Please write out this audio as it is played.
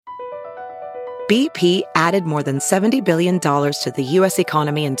BP added more than $70 billion to the U.S.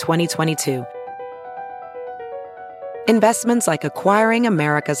 economy in 2022. Investments like acquiring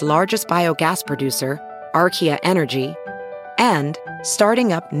America's largest biogas producer, Archaea Energy, and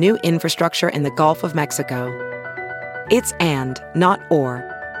starting up new infrastructure in the Gulf of Mexico. It's and, not or.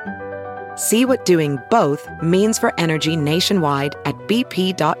 See what doing both means for energy nationwide at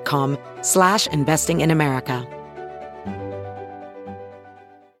bp.com/investing in America.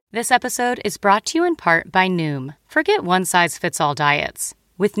 This episode is brought to you in part by Noom. Forget one-size-fits-all diets.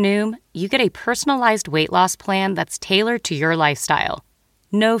 With Noom, you get a personalized weight loss plan that's tailored to your lifestyle.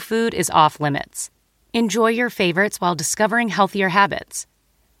 No food is off limits. Enjoy your favorites while discovering healthier habits.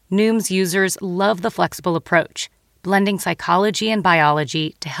 Noom's users love the flexible approach, blending psychology and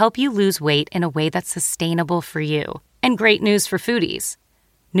biology to help you lose weight in a way that's sustainable for you. And great news for foodies.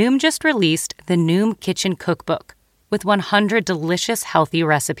 Noom just released the Noom Kitchen Cookbook with 100 delicious, healthy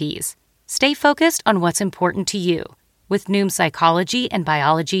recipes. Stay focused on what's important to you with Noom's psychology and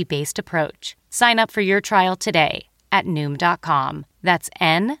biology-based approach. Sign up for your trial today at Noom.com. That's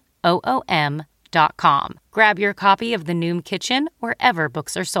Noom.com. Grab your copy of the Noom Kitchen wherever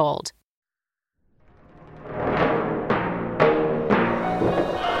books are sold.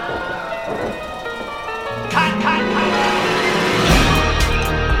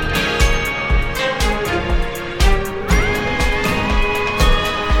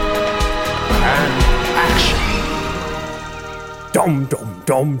 Dum dum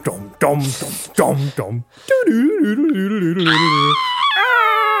dum dum dum dum dum dum.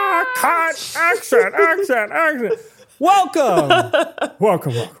 Cut! Accent!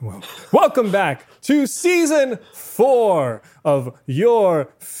 Welcome back to season 4 of your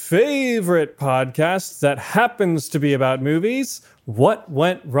favorite podcast that happens to be about movies. What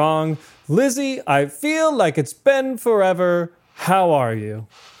went wrong? Lizzie, I feel like it's been forever. How are you?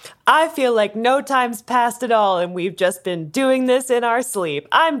 I feel like no time's passed at all, and we've just been doing this in our sleep.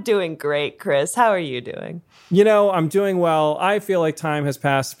 I'm doing great, Chris. How are you doing? You know, I'm doing well. I feel like time has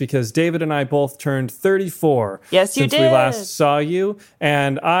passed because David and I both turned 34. Yes, you did. Since we last saw you.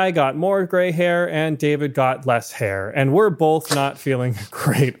 And I got more gray hair and David got less hair. And we're both not feeling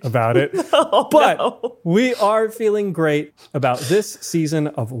great about it. But we are feeling great about this season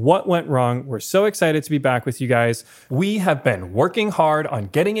of What Went Wrong. We're so excited to be back with you guys. We have been working hard on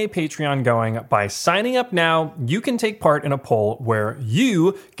getting a Patreon going. By signing up now, you can take part in a poll where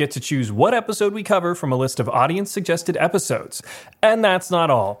you get to choose what episode we cover from a list of audience-suggested episodes. And that's not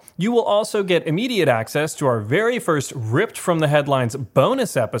all. You will also get immediate access to our very first Ripped from the Headlines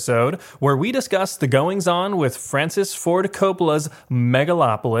bonus episode, where we discuss the goings-on with Francis Ford Coppola's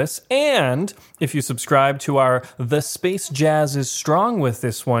Megalopolis. And if you subscribe to our The Space Jazz is Strong with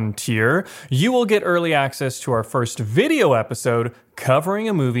This One tier, you will get early access to our first video episode covering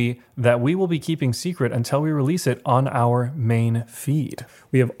a movie that we will be keeping secret until we release it on our main feed.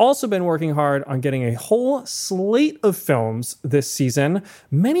 We have also been working hard on getting a whole slate of films this season,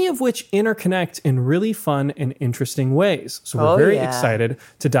 many of which interconnect in really fun and interesting ways. So we're very excited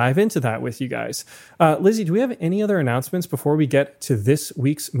to dive into that with you guys. Lizzie, do we have any other announcements before we get to this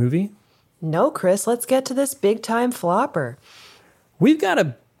week's movie? No, Chris, let's get to this big-time flopper. We've got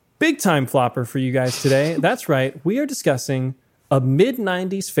a big-time flopper for you guys today. That's right. We are discussing a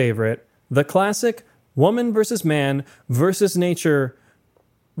mid-90s favorite, the classic Woman versus Man versus Nature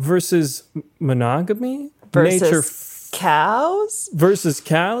versus Monogamy? Versus Cows? Versus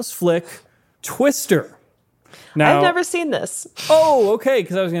Cows flick, Twister. Now, I've never seen this. Oh, okay,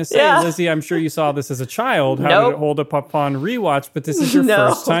 because I was going to say, Lizzie, I'm sure you saw this as a child. How did it hold up upon rewatch? But this is your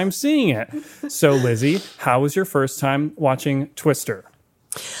first time seeing it. So, Lizzie, how was your first time watching Twister?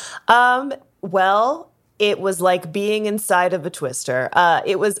 Well, it was like being inside of a Twister.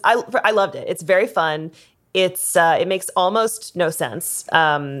 I loved it. It's very fun. It makes almost no sense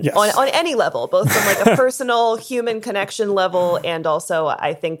on any level, both from like a personal human connection level and also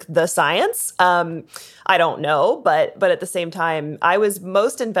I think the science. I don't know, but at the same time, I was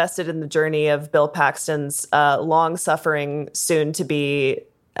most invested in the journey of Bill Paxton's long-suffering, soon-to-be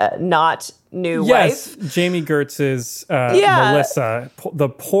not new wife. Jamie Gertz's Melissa. The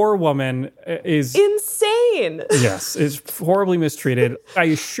poor woman is insane. Yes, is horribly mistreated. I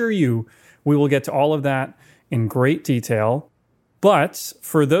assure you, we will get to all of that in great detail. But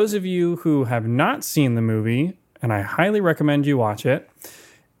for those of you who have not seen the movie, and I highly recommend you watch it,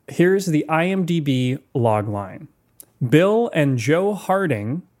 here's the IMDb logline. Bill and Joe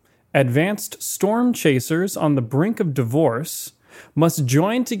Harding, advanced storm chasers on the brink of divorce, must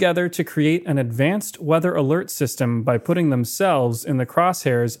join together to create an advanced weather alert system by putting themselves in the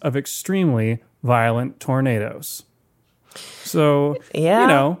crosshairs of extremely violent tornadoes. So,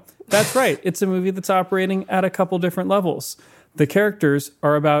 That's right. It's a movie that's operating at a couple different levels. The characters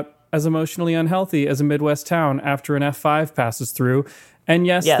are about as emotionally unhealthy as a Midwest town after an F5 passes through. And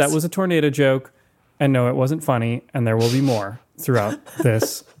yes, that was a tornado joke. And no, it wasn't funny. And there will be more throughout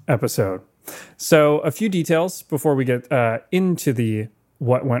this episode. So a few details before we get into the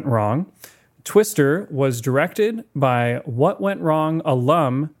what went wrong. Twister was directed by What Went Wrong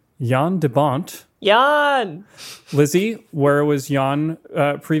alum Jan de Bont. Jan! Lizzie, where was Jan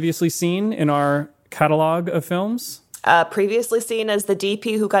previously seen in our catalog of films? Previously seen as the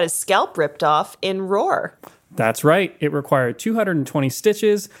DP who got his scalp ripped off in Roar. That's right. It required 220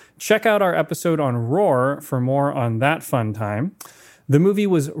 stitches. Check out our episode on Roar for more on that fun time. The movie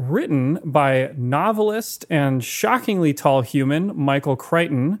was written by novelist and shockingly tall human Michael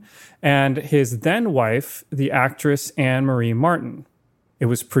Crichton and his then wife, the actress Anne Marie Martin. It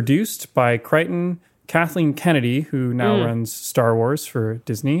was produced by Crichton, Kathleen Kennedy, who now runs Star Wars for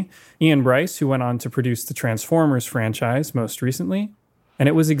Disney, Ian Bryce, who went on to produce the Transformers franchise most recently, and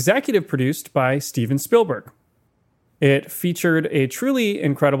it was executive produced by Steven Spielberg. It featured a truly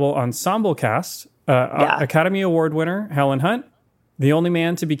incredible ensemble cast, Academy Award winner Helen Hunt, the only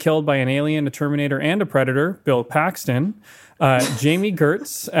man to be killed by an alien, a Terminator, and a Predator, Bill Paxton, Jamie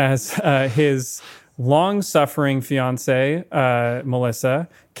Gertz as his long-suffering fiancée, Melissa,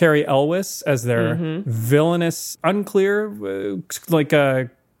 Carrie Elwes as their villainous, unclear, like a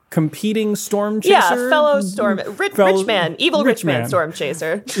competing storm chaser. Yeah, fellow rich man, evil rich man storm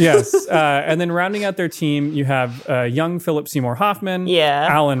chaser. Yes, and then rounding out their team, you have young Philip Seymour Hoffman,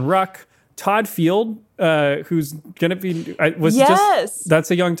 Alan Ruck, Todd Field, who's going to be...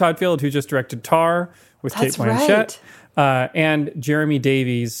 that's a young Todd Field who just directed Tar with Kate Blanchett. Right. And Jeremy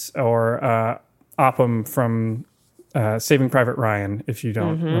Davies, or Oppum from Saving Private Ryan, if you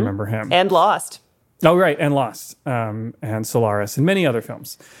don't remember him. And Lost. Oh, right, and Lost, and Solaris, and many other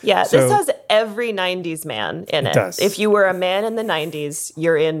films. Yeah, this has every 90s man in it. Does. If you were a man in the 90s,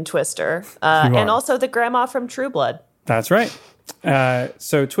 you're in Twister. And also the grandma from True Blood. That's right.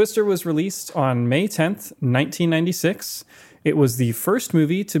 So Twister was released on May 10th, 1996. It was the first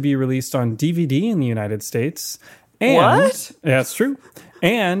movie to be released on DVD in the United States. And, what? Yeah, it's true.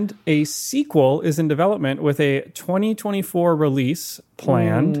 And a sequel is in development with a 2024 release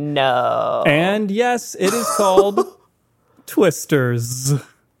planned. No. And yes, it is called Twisters.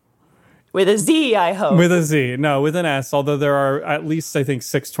 With a Z, I hope. With a Z. No, with an S, although there are at least, I think,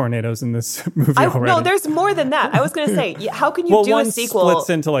 6 tornadoes in this movie already. No, there's more than that. I was going to say, how can you do a sequel? One splits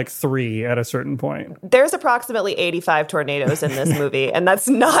into like 3 at a certain point. There's approximately 85 tornadoes in this movie, and that's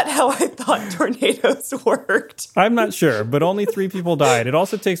not how I thought tornadoes worked. I'm not sure, but only 3 people died. It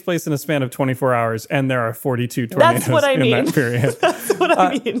also takes place in a span of 24 hours, and there are 42 tornadoes in that period. That's what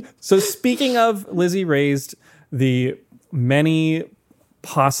I mean. So speaking of, Lizzie raised the many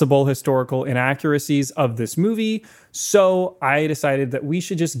possible historical inaccuracies of this movie, so I decided that we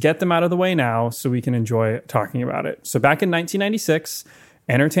should just get them out of the way now so we can enjoy talking about it. So back in 1996,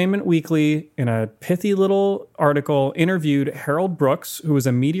 Entertainment Weekly, in a pithy little article, interviewed Harold Brooks, who was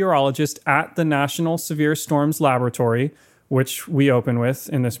a meteorologist at the National Severe Storms Laboratory, which we open with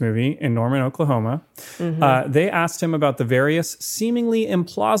in this movie in Norman, Oklahoma. They asked him about the various seemingly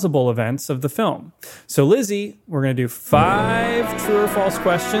implausible events of the film. So, Lizzie, we're going to do 5 true or false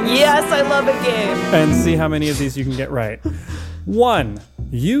questions. Yes, I love a game. And see how many of these you can get right. 1,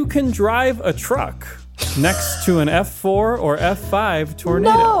 you can drive a truck next to an F4 or F5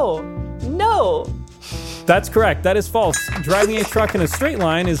 tornado. No. That's correct. That is false. Driving a truck in a straight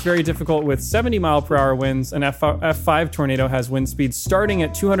line is very difficult with 70 mile per hour winds. An F5 tornado has wind speeds starting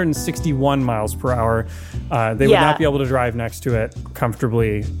at 261 miles per hour. They would not be able to drive next to it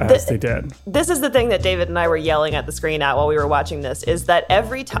comfortably as they did. This is the thing that David and I were yelling at the screen at while we were watching this, is that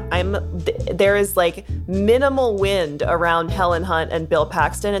every time there is like minimal wind around Helen Hunt and Bill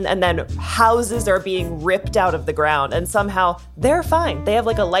Paxton, and then houses are being ripped out of the ground, and somehow they're fine. They have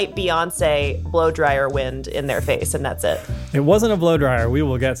like a light Beyonce blow dryer wind in their face, and that's it. It wasn't a blow dryer. We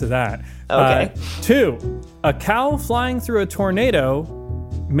will get to that. Okay. 2, a cow flying through a tornado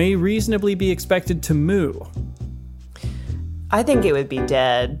may reasonably be expected to moo. I think it would be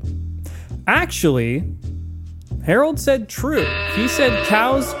dead. Actually, Harold said true. He said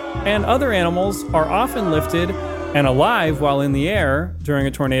cows and other animals are often lifted and alive while in the air during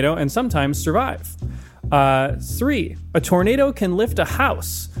a tornado and sometimes survive. 3, a tornado can lift a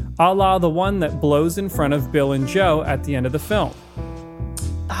house, a la the one that blows in front of Bill and Joe at the end of the film.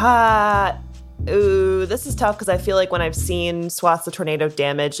 This is tough because I feel like when I've seen swaths of tornado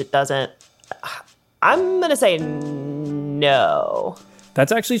damage, it doesn't. I'm going to say no.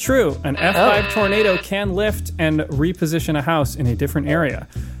 That's actually true. An F5 tornado can lift and reposition a house in a different area.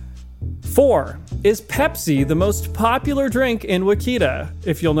 4, is Pepsi the most popular drink in Wakita?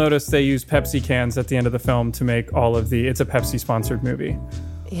 If you'll notice, they use Pepsi cans at the end of the film to make all of it's a Pepsi-sponsored movie.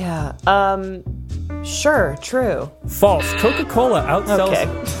 Yeah. Sure, true. False. Coca-Cola outsells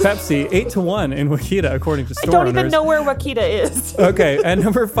Pepsi 8-1 in Wakita, according to store owners. I don't even know where Wakita is. Okay, and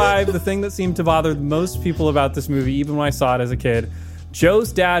number 5, the thing that seemed to bother most people about this movie, even when I saw it as a kid,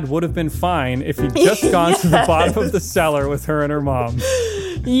 Joe's dad would have been fine if he'd just gone to the bottom of the cellar with her and her mom.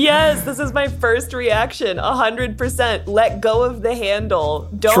 Yes, this is my first reaction. 100%. Let go of the handle.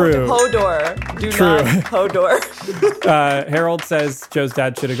 Don't Hodor. Do not Hodor. Harold says Joe's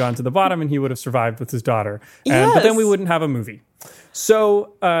dad should have gone to the bottom and he would have survived with his daughter. But then we wouldn't have a movie.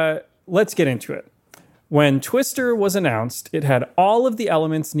 So let's get into it. When Twister was announced, it had all of the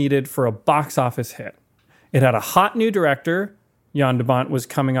elements needed for a box office hit. It had a hot new director. Jan de Bont was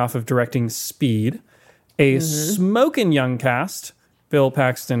coming off of directing Speed. A smoking young cast. Bill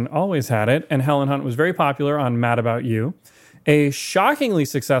Paxton always had it, and Helen Hunt was very popular on Mad About You. A shockingly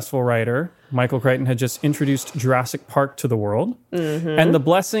successful writer, Michael Crichton, had just introduced Jurassic Park to the world. And the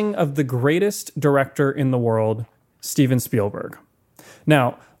blessing of the greatest director in the world, Steven Spielberg.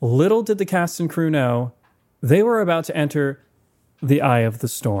 Now, little did the cast and crew know, they were about to enter the eye of the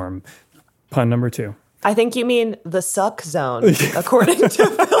storm. Pun number 2. I think you mean the suck zone, according to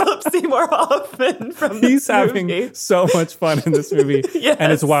Philip Seymour Hoffman from this He's having so much fun in this movie,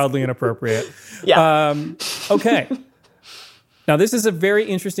 and it's wildly inappropriate. Yeah. Okay. Now, this is a very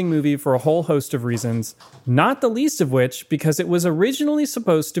interesting movie for a whole host of reasons, not the least of which because it was originally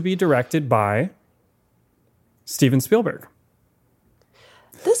supposed to be directed by Steven Spielberg.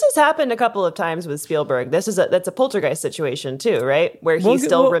 This has happened a couple of times with Spielberg. That's a Poltergeist situation too, right? Where he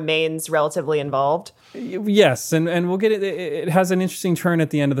still remains relatively involved. Yes, and we'll get it. It has an interesting turn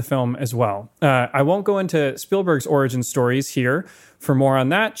at the end of the film as well. I won't go into Spielberg's origin stories here. For more on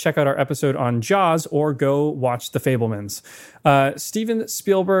that, check out our episode on Jaws or go watch The Fabelmans. Steven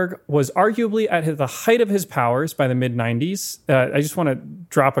Spielberg was arguably at the height of his powers by the mid-90s. I just want to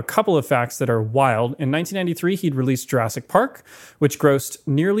drop a couple of facts that are wild. In 1993, he'd released Jurassic Park, which grossed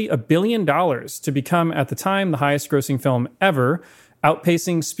nearly $1 billion to become, at the time, the highest-grossing film ever,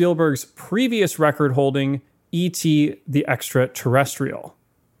 outpacing Spielberg's previous record-holding E.T. the Extraterrestrial.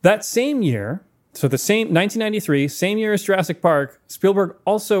 That same year, so the same 1993, same year as Jurassic Park, Spielberg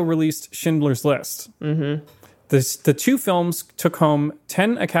also released Schindler's List. The two films took home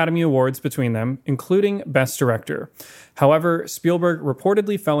 10 Academy Awards between them, including Best Director. However, Spielberg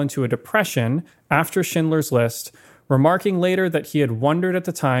reportedly fell into a depression after Schindler's List, remarking later that he had wondered at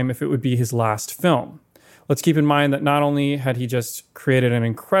the time if it would be his last film. Let's keep in mind that not only had he just created an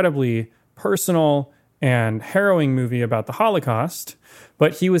incredibly personal and harrowing movie about the Holocaust,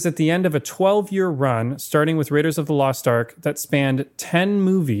 but he was at the end of a 12-year run, starting with Raiders of the Lost Ark, that spanned 10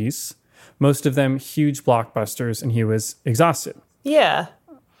 movies, most of them huge blockbusters, and he was exhausted. Yeah.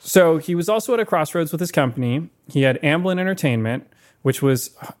 So he was also at a crossroads with his company. He had Amblin Entertainment, which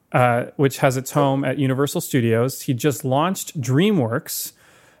has its home at Universal Studios. He just launched DreamWorks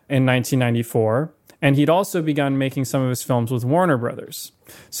in 1994, and he'd also begun making some of his films with Warner Brothers.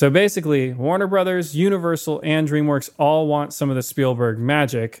 So basically, Warner Brothers, Universal, and DreamWorks all want some of the Spielberg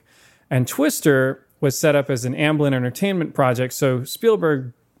magic, and Twister was set up as an Amblin Entertainment project, so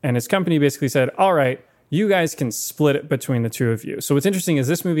Spielberg and his company basically said, all right, you guys can split it between the two of you. So what's interesting is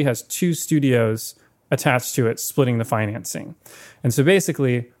this movie has 2 studios attached to it, splitting the financing. And so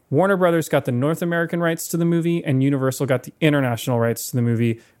basically, Warner Brothers got the North American rights to the movie, and Universal got the international rights to the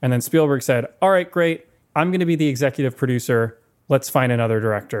movie. And then Spielberg said, all right, great, I'm going to be the executive producer. Let's find another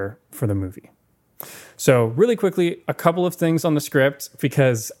director for the movie. So really quickly, a couple of things on the script,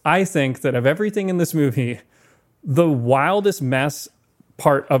 because I think that of everything in this movie, the wildest mess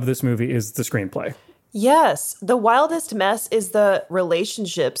part of this movie is the screenplay. Yes, the wildest mess is the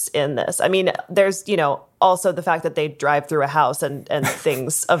relationships in this. I mean, there's, also the fact that they drive through a house and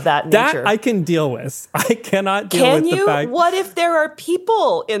things of that nature. That I can deal with. I cannot deal with the fact... What if there are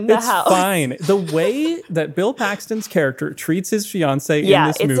people in the house? It's fine. The way that Bill Paxton's character treats his fiancée in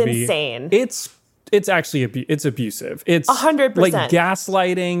this movie... it's insane. It's actually it's abusive. It's 100%. Like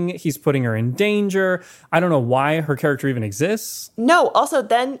gaslighting. He's putting her in danger. I don't know why her character even exists. No, also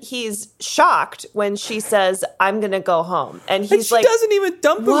then he's shocked when she says, I'm going to go home. And she doesn't even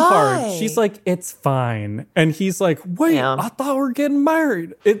dump him hard. She's like, it's fine. And he's like, wait, I thought we were getting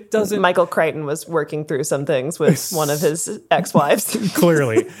married. It doesn't. Michael Crichton was working through some things with one of his ex-wives.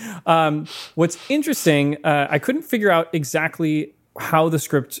 Clearly. What's interesting, I couldn't figure out exactly how the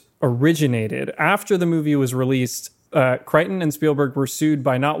script originated. After the movie was released, Crichton and Spielberg were sued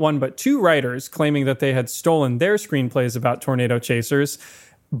by not one but 2 writers, claiming that they had stolen their screenplays about tornado chasers.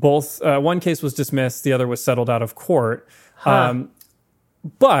 Both one case was dismissed, the other was settled out of court. Huh.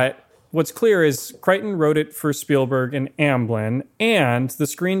 But what's clear is Crichton wrote it for Spielberg and Amblin, and the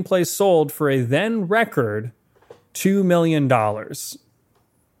screenplay sold for a then record $2 million.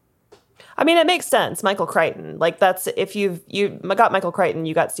 I mean, it makes sense. Michael Crichton, like that's if you got Michael Crichton,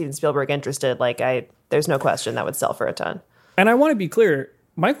 you got Steven Spielberg interested. There's no question that would sell for a ton. And I want to be clear,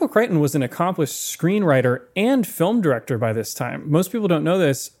 Michael Crichton was an accomplished screenwriter and film director by this time. Most people don't know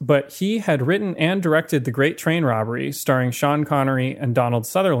this, but he had written and directed The Great Train Robbery, starring Sean Connery and Donald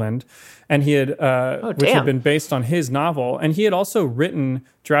Sutherland, and he had which had been based on his novel. And he had also written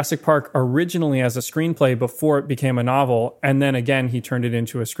Jurassic Park originally as a screenplay before it became a novel, and then again he turned it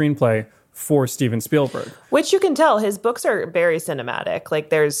into a screenplay for Steven Spielberg. Which you can tell, his books are very cinematic. Like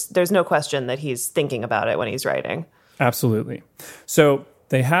there's no question that he's thinking about it when he's writing. Absolutely. So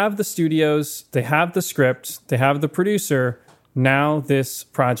they have the studios, they have the script, they have the producer. Now this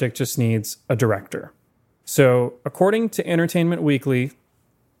project just needs a director. So according to Entertainment Weekly,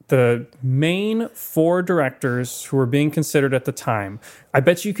 the main 4 directors who were being considered at the time, I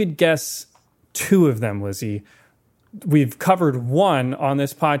bet you could guess 2 of them, Lizzie. We've covered one on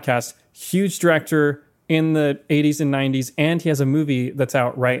this podcast, huge director in the 80s and 90s, and he has a movie that's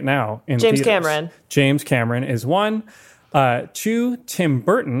out right now in James theaters. Cameron. James Cameron is one. 2, Tim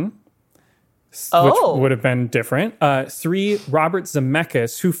Burton, which would have been different. 3, Robert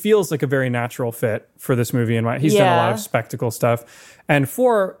Zemeckis, who feels like a very natural fit for this movie. And he's done a lot of spectacle stuff. And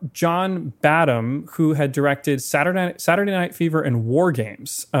 4, John Badham, who had directed Saturday Night Fever and War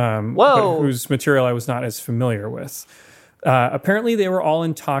Games, but whose material I was not as familiar with. Apparently, they were all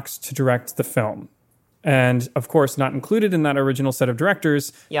in talks to direct the film. And, of course, not included in that original set of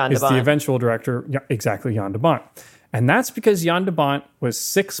directors is the eventual director, Jan de Bont. And that's because Jan de Bont was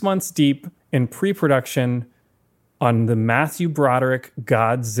 6 months deep in pre-production on the Matthew Broderick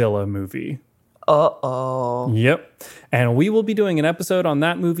Godzilla movie. Uh-oh. Yep. And we will be doing an episode on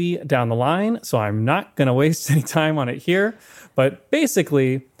that movie down the line, so I'm not going to waste any time on it here. But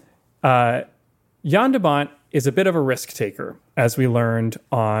basically, Jan de Bont is a bit of a risk taker, as we learned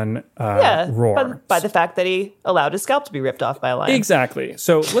on Roar. By the fact that he allowed his scalp to be ripped off by a lion. Exactly.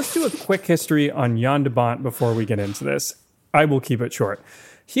 So let's do a quick history on Jan de Bont before we get into this. I will keep it short.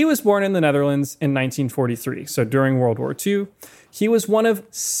 He was born in the Netherlands in 1943, so during World War II. He was one of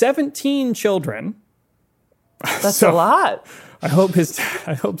 17 children. That's a lot. I hope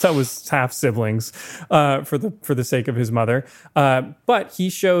that was half siblings for the sake of his mother. But he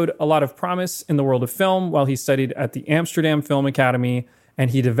showed a lot of promise in the world of film while he studied at the Amsterdam Film Academy,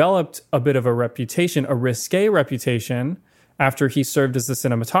 and he developed a bit of a reputation, a risque reputation, after he served as the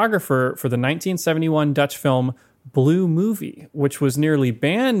cinematographer for the 1971 Dutch film Blue Movie, which was nearly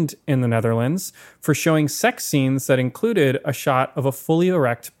banned in the Netherlands for showing sex scenes that included a shot of a fully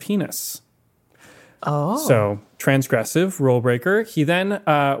erect penis. Oh. So, transgressive, rule breaker. He then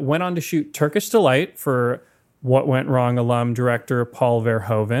went on to shoot Turkish Delight for What Went Wrong alum director Paul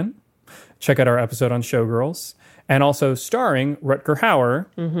Verhoeven. Check out our episode on Showgirls. And also starring Rutger Hauer.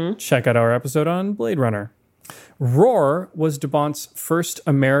 Mm-hmm. Check out our episode on Blade Runner. Roar was de Bont's first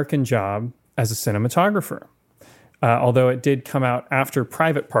American job as a cinematographer. Although it did come out after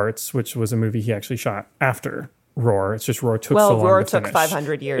Private Parts, which was a movie he actually shot after Roar. It's just Roar took so long Roar to took finish.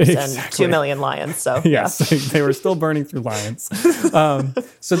 500 years and 2 million lions. So yes, they were still burning through lions.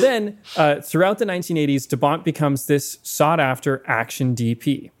 So then, throughout the 1980s, de Bont becomes this sought-after action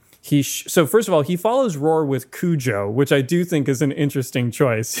DP. So first of all, he follows Roar with Cujo, which I do think is an interesting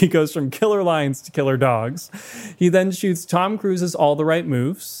choice. He goes from killer lions to killer dogs. He then shoots Tom Cruise's All the Right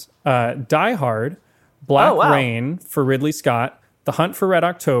Moves, Die Hard, Black Rain for Ridley Scott, The Hunt for Red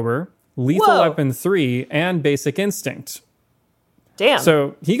October, Lethal Weapon 3, and Basic Instinct. Damn.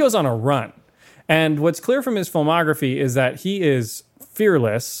 So he goes on a run. And what's clear from his filmography is that he is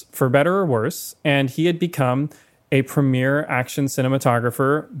fearless, for better or worse, and he had become a premier action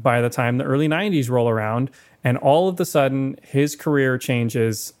cinematographer by the time the early 90s roll around, and all of a sudden, his career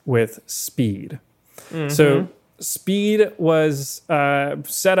changes with Speed. Mm-hmm. So Speed was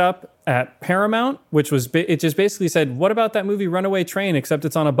set up at Paramount, which was it just basically said, what about that movie Runaway Train, except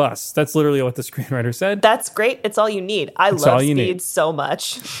it's on a bus? That's literally what the screenwriter said. That's great. It's all you need. I love Speed so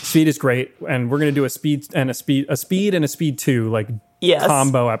much. Speed is great, and we're going to do a Speed and a Speed 2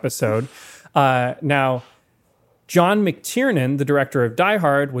 combo episode. Now, John McTiernan, the director of Die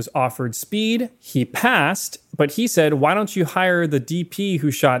Hard, was offered Speed. He passed, but he said, why don't you hire the DP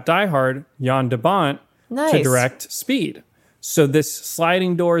who shot Die Hard, Jan de Bont, to direct Speed? So this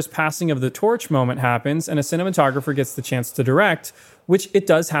sliding doors passing of the torch moment happens, and a cinematographer gets the chance to direct, which it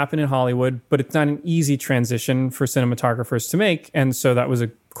does happen in Hollywood, but it's not an easy transition for cinematographers to make. And so that was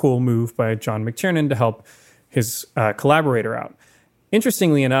a cool move by John McTiernan to help his collaborator out.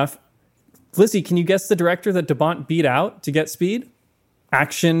 Interestingly enough, Lizzie, can you guess the director that de Bont beat out to get Speed?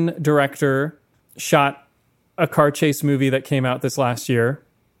 Action director, shot a car chase movie that came out this last year.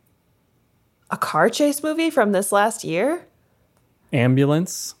 A car chase movie from this last year?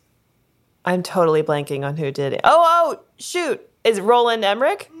 Ambulance. I'm totally blanking on who did it. Oh, shoot. Is it Roland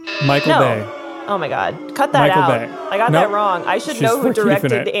Emmerich? Michael Bay. Oh my God. Cut that Michael out. Bay. I got that wrong. I should know who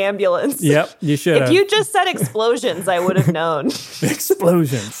directed Ambulance. Yep, you should. If you just said explosions, I would have known.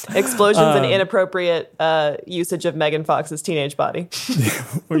 Explosions. Explosions and inappropriate usage of Megan Fox's teenage body.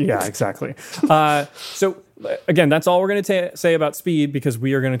 Yeah, exactly. So again, that's all we're going to say about Speed, because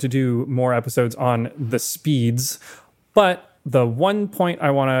we are going to do more episodes on the Speeds. But the one point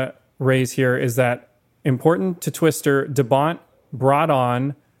I want to raise here is that, important to Twister, de Bont brought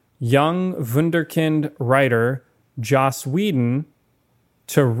on young wunderkind writer Joss Whedon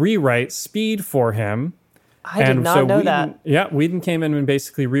to rewrite Speed for him. I did not know that. Yeah, Whedon came in and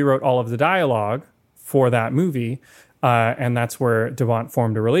basically rewrote all of the dialogue for that movie. And that's where de Bont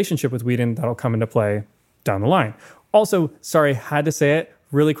formed a relationship with Whedon that'll come into play down the line. Also, sorry, had to say it,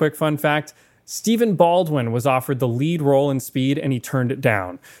 really quick fun fact, Stephen Baldwin was offered the lead role in Speed and he turned it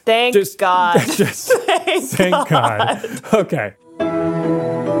down. Thank God. Thank God. Okay.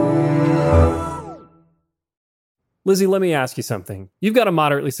 Lizzie, let me ask you something. You've got a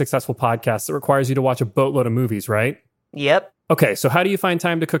moderately successful podcast that requires you to watch a boatload of movies, right? Yep. Okay, so how do you find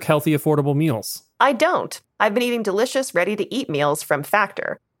time to cook healthy, affordable meals? I don't. I've been eating delicious, ready-to-eat meals from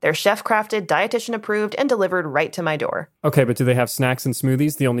Factor. They're chef-crafted, dietitian-approved, and delivered right to my door. Okay, but do they have snacks and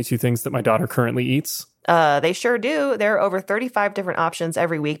smoothies, the only two things that my daughter currently eats? They sure do. There are over 35 different options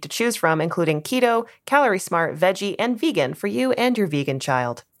every week to choose from, including keto, calorie smart, veggie, and vegan for you and your vegan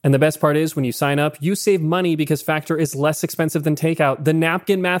child. And the best part is, when you sign up, you save money because Factor is less expensive than takeout. The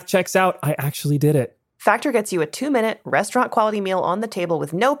napkin math checks out. I actually did it. Factor gets you a 2-minute, restaurant-quality meal on the table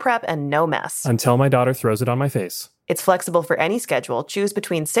with no prep and no mess. Until my daughter throws it on my face. It's flexible for any schedule. Choose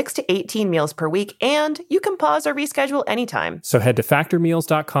between 6 to 18 meals per week, and you can pause or reschedule anytime. So head to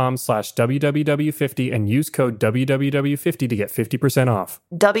factormeals.com/WWW50 and use code WWW50 to get 50% off.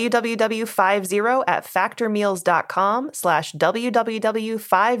 WWW50 at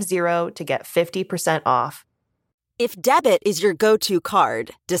factormeals.com/WWW50 to get 50% off. If debit is your go-to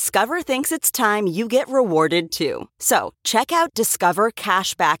card, Discover thinks it's time you get rewarded too. So, check out Discover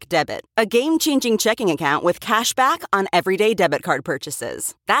Cashback Debit, a game-changing checking account with cash back on everyday debit card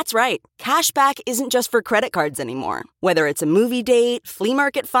purchases. That's right. Cashback isn't just for credit cards anymore. Whether it's a movie date, flea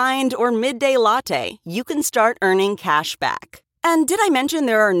market find, or midday latte, you can start earning cash back. And did I mention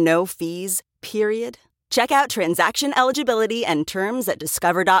there are no fees, period? Check out transaction eligibility and terms at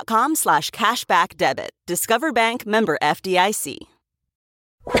discover.com/cashbackdebit. Discover Bank, member FDIC.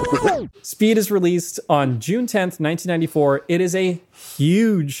 Speed is released on June 10th, 1994. It is a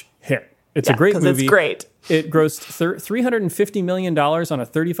huge hit. It's a great movie. It's great. It grossed $350 million on a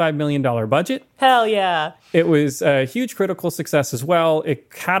 $35 million budget. Hell yeah. It was a huge critical success as well.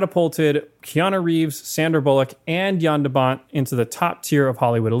 It catapulted Keanu Reeves, Sandra Bullock, and Jan de Bont into the top tier of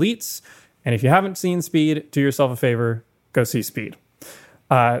Hollywood elites. And if you haven't seen Speed, do yourself a favor, go see Speed.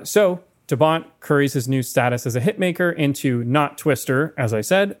 So de Bont curries his new status as a hitmaker into not Twister, as I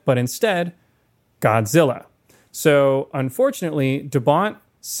said, but instead Godzilla. So unfortunately, de Bont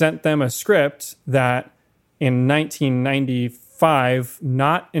sent them a script that in 1995,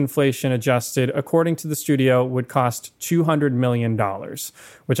 not inflation adjusted, according to the studio, would cost $200 million,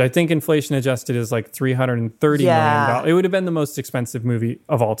 which I think inflation adjusted is like $330 million. It would have been the most expensive movie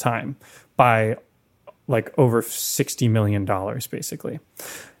of all time by like over $60 million, basically.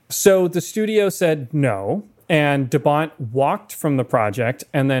 So the studio said no, and de Bont walked from the project,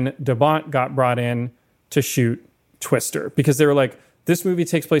 and then de Bont got brought in to shoot Twister because they were like, this movie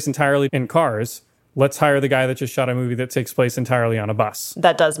takes place entirely in cars. Let's hire the guy that just shot a movie that takes place entirely on a bus.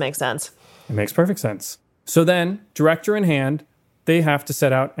 That does make sense. It makes perfect sense. So then, director in hand, they have to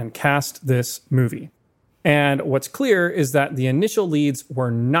set out and cast this movie. And what's clear is that the initial leads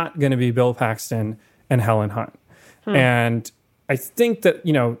were not going to be Bill Paxton and Helen Hunt. And I think that,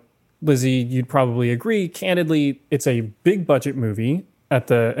 you know, Lizzie, you'd probably agree, candidly, it's a big budget movie.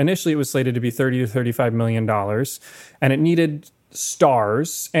 Initially, it was slated to be $30 to $35 million, and it needed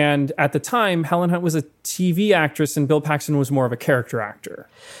stars. And at the time, Helen Hunt was a TV actress and Bill Paxton was more of a character actor.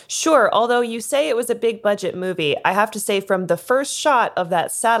 Sure. Although you say it was a big budget movie, I have to say from the first shot of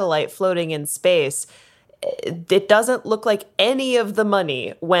that satellite floating in space, it doesn't look like any of the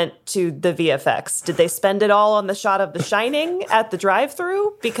money went to the VFX. Did they spend it all on the shot of The Shining at the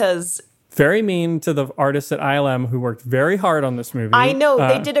drive-thru? Because very mean to the artists at ILM who worked very hard on this movie. I know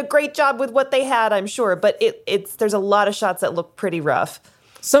they did a great job with what they had, I'm sure, but there's a lot of shots that look pretty rough.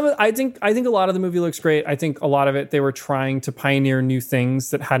 I think a lot of the movie looks great. I think a lot of it they were trying to pioneer new things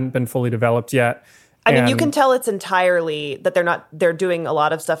that hadn't been fully developed yet. I mean, you can tell it's entirely that they're doing a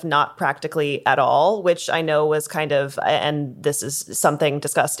lot of stuff not practically at all, which I know was kind of, and this is something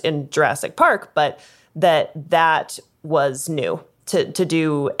discussed in Jurassic Park, but that was new. To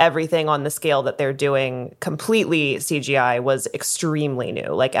do everything on the scale that they're doing completely CGI was extremely new,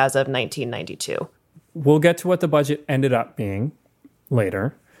 like as of 1992. We'll get to what the budget ended up being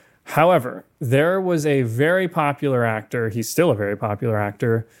later. However, there was a very popular actor, he's still a very popular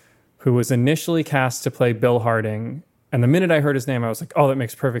actor, who was initially cast to play Bill Harding. And the minute I heard his name, I was like, oh, that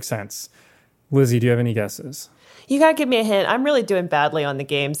makes perfect sense. Lizzie, do you have any guesses? You got to give me a hint. I'm really doing badly on the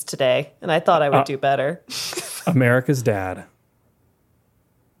games today, and I thought I would do better. America's Dad.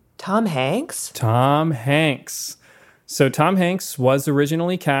 Tom Hanks? Tom Hanks. So Tom Hanks was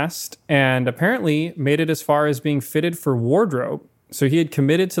originally cast and apparently made it as far as being fitted for wardrobe. So he had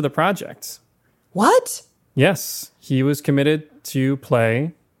committed to the project. What? Yes, he was committed to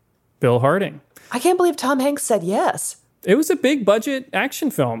play Bill Harding. I can't believe Tom Hanks said yes. It was a big budget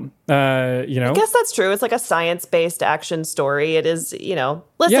action film, I guess that's true. It's like a science-based action story. It is,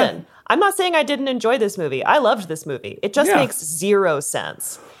 listen, I'm not saying I didn't enjoy this movie. I loved this movie. It just makes zero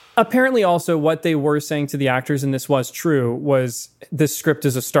sense. Apparently also what they were saying to the actors, and this was true, was this script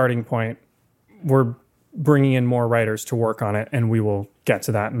is a starting point. We're bringing in more writers to work on it, and we will get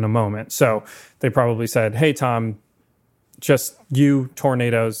to that in a moment. So they probably said, hey, Tom, just you,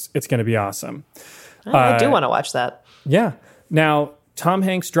 tornadoes, it's going to be awesome. I do want to watch that. Yeah. Now, Tom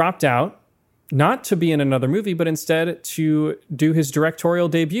Hanks dropped out, not to be in another movie, but instead to do his directorial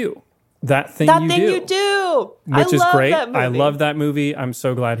debut. That Thing You Do. Which is great. I love that movie. I'm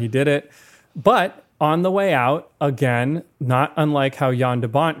so glad he did it. But on the way out, again, not unlike how Jan de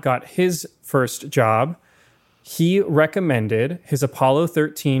Bont got his first job, he recommended his Apollo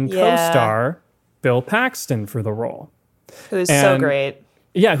 13 co-star, Bill Paxton, for the role. Who's so great.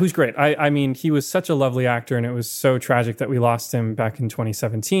 Yeah, who's great. I mean, he was such a lovely actor, and it was so tragic that we lost him back in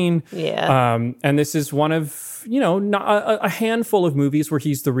 2017. Yeah. And this is one of, not a handful of movies where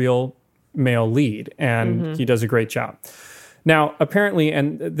he's the real male lead, and he does a great job. Now, apparently,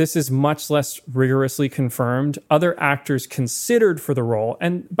 and this is much less rigorously confirmed, other actors considered for the role,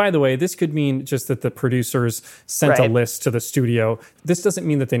 and by the way, this could mean just that the producers sent a list to the studio. This doesn't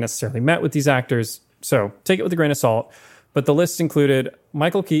mean that they necessarily met with these actors, so take it with a grain of salt. But the list included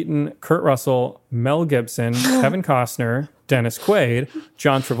Michael Keaton, Kurt Russell, Mel Gibson, Kevin Costner, Dennis Quaid,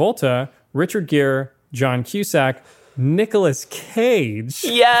 John Travolta, Richard Gere, John Cusack, Nicolas Cage.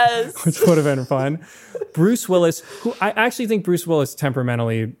 Yes. Which would have been fun. Bruce Willis, who I actually think Bruce Willis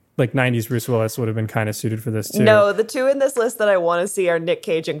temperamentally, like 90s Bruce Willis, would have been kind of suited for this too. No, the two in this list that I want to see are Nick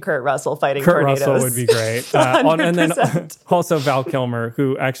Cage and Kurt Russell fighting tornadoes. Kurt Russell would be great. And then also Val Kilmer,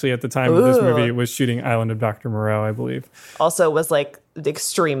 who actually at the time of this movie was shooting Island of Dr. Moreau, I believe. Also was like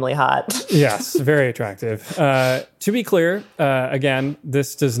extremely hot. Yes, very attractive. To be clear, again,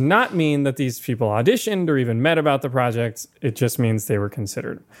 this does not mean that these people auditioned or even met about the project. It just means they were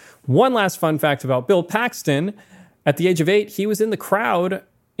considered. One last fun fact about Bill Paxton. At the age of 8, he was in the crowd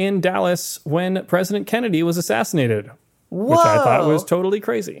in Dallas when President Kennedy was assassinated, which I thought was totally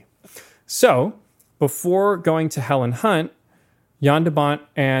crazy. So, before going to Helen Hunt, Jan de Bont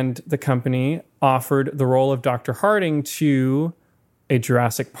and the company offered the role of Dr. Harding to a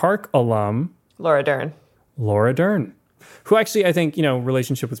Jurassic Park alum, Laura Dern, who actually, I think,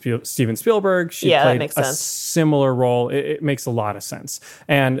 relationship with Steven Spielberg. She played a similar role. It makes a lot of sense.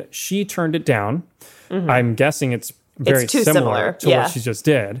 And she turned it down. I'm guessing it's very similar to what she just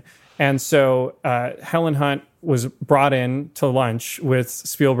did. And so Helen Hunt was brought in to lunch with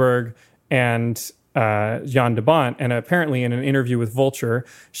Spielberg and Jan de Bont, and apparently in an interview with Vulture,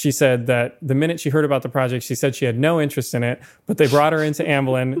 she said that the minute she heard about the project, she said she had no interest in it, but they brought her into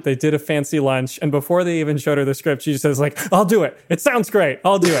Amblin, they did a fancy lunch, and before they even showed her the script, she just says like, I'll do it. It sounds great.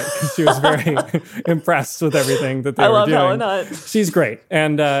 I'll do it. She was very impressed with everything that they were doing. I love Helen Hunt. She's great.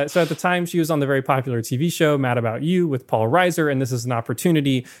 And so at the time, she was on the very popular TV show, Mad About You, with Paul Reiser, and this is an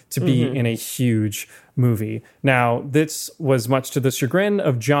opportunity to be in a huge movie. Now, this was much to the chagrin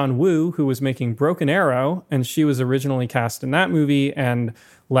of John Woo, who was making Broken Arrow, and she was originally cast in that movie and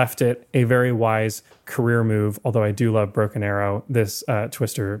left it a very wise career move. Although I do love Broken Arrow, this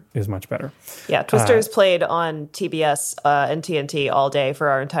Twister is much better. Yeah, Twister is played on TBS and TNT all day for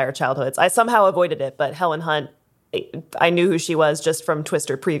our entire childhoods. I somehow avoided it, but Helen Hunt, I knew who she was just from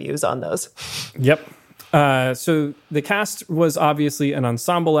Twister previews on those. Yep. So the cast was obviously an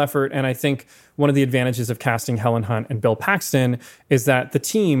ensemble effort, and I think one of the advantages of casting Helen Hunt and Bill Paxton is that the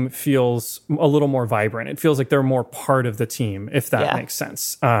team feels a little more vibrant. It feels like they're more part of the team, if that makes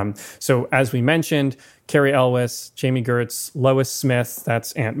sense. So as we mentioned, Cary Elwes, Jamie Gertz, Lois Smith,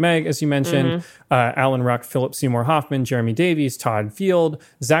 that's Aunt Meg, as you mentioned, Alan Ruck, Philip Seymour Hoffman, Jeremy Davies, Todd Field,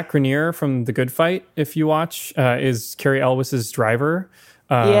 Zach Grenier from The Good Fight, if you watch, is Cary Elwes's driver.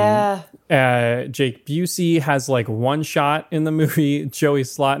 Jake Busey has like one shot in the movie, Joey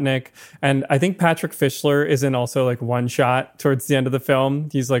Slotnick, and I think Patrick Fischler is in also like one shot towards the end of the film.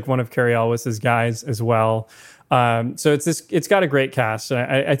 He's like one of Cary Elwes's guys as well. So it's got a great cast, and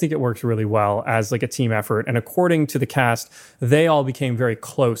I think it works really well as like a team effort. And according to the cast, they all became very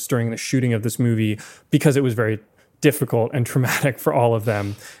close during the shooting of this movie because it was very difficult and traumatic for all of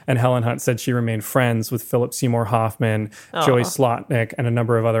them. And Helen Hunt said she remained friends with Philip Seymour Hoffman, Joey Slotnick, and a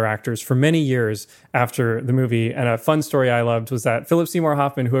number of other actors for many years after the movie. And a fun story I loved was that Philip Seymour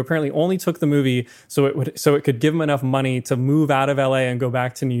Hoffman, who apparently only took the movie so it could give him enough money to move out of LA and go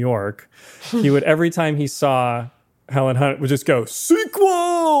back to New York, he would, every time he saw Helen Hunt, would just go,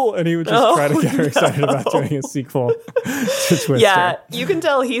 "Sequel!" And he would just try to get her excited about doing a sequel to Twister. Yeah, you can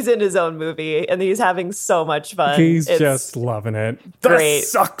tell he's in his own movie and he's having so much fun. It's just loving it. Great. The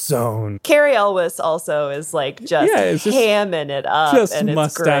suck zone. Cary Elwes also is like just hamming it up. Just and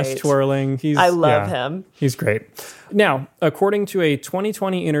mustache it's great. twirling. I love him. He's great. Now, according to a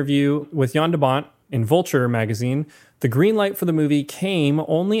 2020 interview with Jan de Bont in Vulture magazine, the green light for the movie came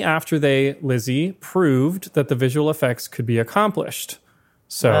only after Lizzie, proved that the visual effects could be accomplished.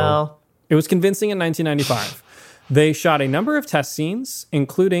 So it was convincing in 1995. They shot a number of test scenes,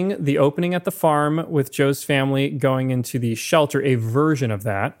 including the opening at the farm with Joe's family going into the shelter, a version of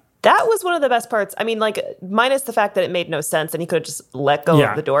that. That was one of the best parts. I mean, like, minus the fact that it made no sense and he could have just let go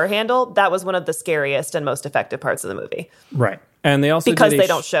of the door handle. That was one of the scariest and most effective parts of the movie. Right. And they also because they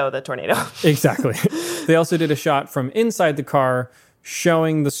don't show the tornado. Exactly. They also did a shot from inside the car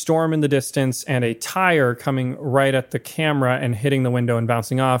showing the storm in the distance and a tire coming right at the camera and hitting the window and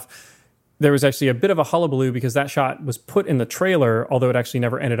bouncing off. There was actually a bit of a hullabaloo because that shot was put in the trailer, although it actually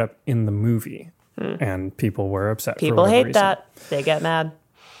never ended up in the movie. And people were upset. People hate reason. that. They get mad.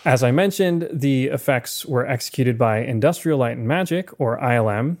 As I mentioned, the effects were executed by Industrial Light and Magic, or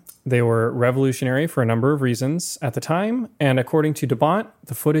ILM. They were revolutionary for a number of reasons at the time, and according to de Bont,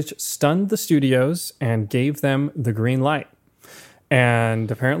 the footage stunned the studios and gave them the green light.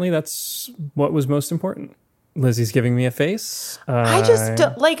 And apparently that's what was most important. Lizzie's giving me a face. I just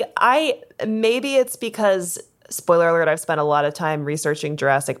don't, maybe it's because, spoiler alert, I've spent a lot of time researching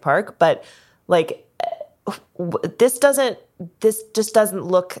Jurassic Park, but like this just doesn't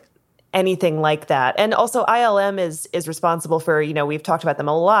look anything like that. And also ILM is responsible for, we've talked about them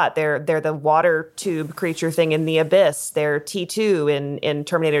a lot. They're the water tube creature thing in The Abyss. They're T2 in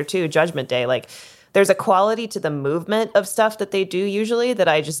Terminator 2 Judgment Day. Like, there's a quality to the movement of stuff that they do usually that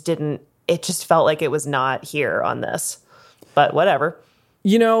I just didn't, it just felt like it was not here on this. But whatever.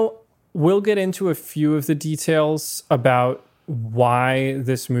 We'll get into a few of the details about why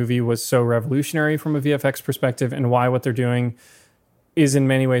this movie was so revolutionary from a VFX perspective and why what they're doing is in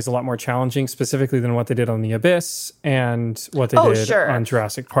many ways a lot more challenging, specifically than what they did on The Abyss and what they did on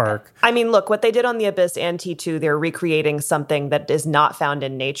Jurassic Park. I mean, look, what they did on The Abyss and T2, they're recreating something that is not found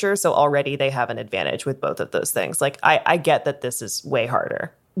in nature. So already they have an advantage with both of those things. Like, I get that this is way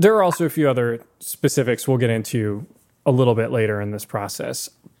harder. There are also a few other specifics we'll get into a little bit later in this process.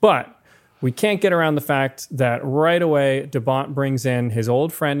 But we can't get around the fact that right away, de Bont brings in his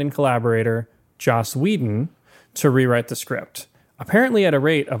old friend and collaborator, Joss Whedon, to rewrite the script. Apparently at a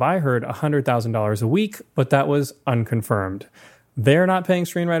rate of, I heard, $100,000 a week, but that was unconfirmed. They're not paying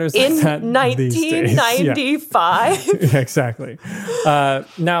screenwriters like that in 1995. Yeah, exactly.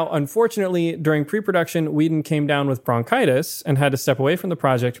 Now, unfortunately, during pre-production, Whedon came down with bronchitis and had to step away from the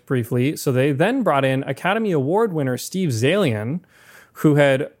project briefly. So they then brought in Academy Award winner Steve Zalian, who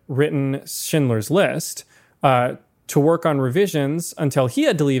had written Schindler's List, to work on revisions until he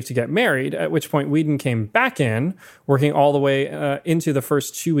had to leave to get married, at which point Whedon came back in, working all the way into the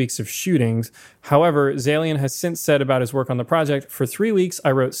first 2 weeks of shootings. However, Zalian has since said about his work on the project, "For 3 weeks,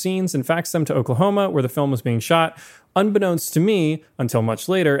 I wrote scenes and faxed them to Oklahoma, where the film was being shot. Unbeknownst to me, until much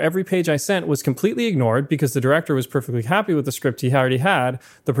later, every page I sent was completely ignored because the director was perfectly happy with the script he already had.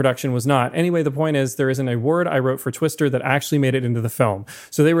 The production was not. Anyway, the point is there isn't a word I wrote for Twister that actually made it into the film.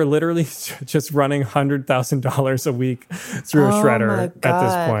 So they were literally just running $100,000 a week through a shredder at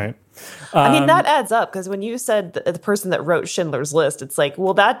this point. I mean, that adds up because when you said the person that wrote Schindler's List, it's like,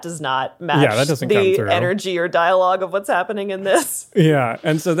 well, that does not match that doesn't the energy or dialogue of what's happening in this. Yeah.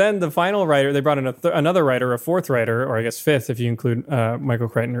 And so then the final writer, they brought in another writer, a fourth writer, or I guess fifth if you include Michael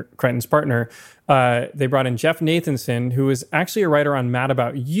Crichton's partner. They brought in Jeff Nathanson, who was actually a writer on Mad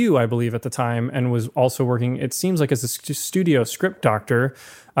About You, I believe, at the time, and was also working, it seems like, as a studio script doctor.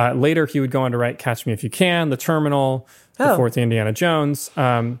 Later, he would go on to write Catch Me If You Can, The Terminal, The Fourth Indiana Jones.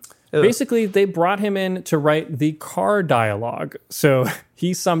 Basically, they brought him in to write the car dialogue. So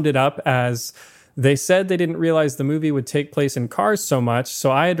he summed it up as, they said they didn't realize the movie would take place in cars so much,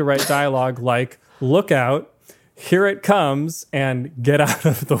 so I had to write dialogue like, look out, here it comes, and get out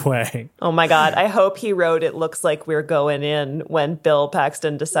of the way. Oh my God, I hope he wrote It Looks Like We're Going In when Bill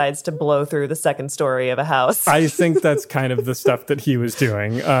Paxton decides to blow through the second story of a house. I think that's kind of the stuff that he was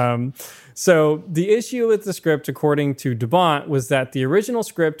doing. So the issue with the script, according to DeBont, was that the original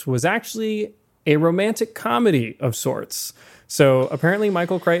script was actually a romantic comedy of sorts. So apparently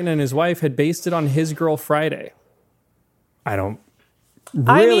Michael Crichton and his wife had based it on His Girl Friday. I don't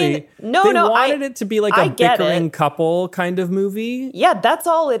really. I mean, they wanted it to be like a bickering couple kind of movie. Yeah, that's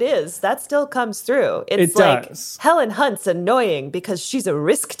all it is. That still comes through. It's like Helen Hunt's annoying because she's a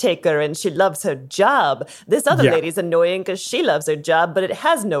risk taker and she loves her job. This other lady's annoying because she loves her job, but it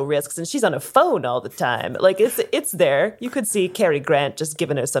has no risks and she's on a phone all the time. Like it's there. You could see Cary Grant just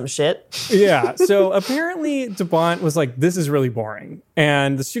giving her some shit. Yeah. So apparently DeBont was like, this is really boring.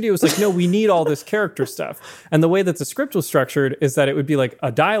 And the studio was like, no, we need all this character stuff. And the way that the script was structured is that it would be like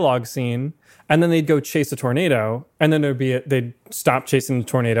a dialogue scene, and then they'd go chase a tornado, and then they'd stop chasing the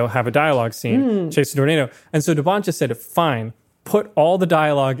tornado, have a dialogue scene, chase the tornado. And so DeBont just said, fine, put all the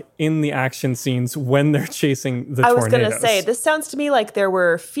dialogue in the action scenes when they're chasing the tornadoes. I was going to say, this sounds to me like there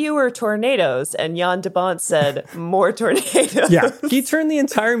were fewer tornadoes, and Jan DeBont said more tornadoes. Yeah, he turned the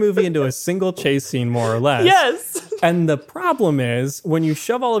entire movie into a single chase scene, more or less. Yes. And the problem is, when you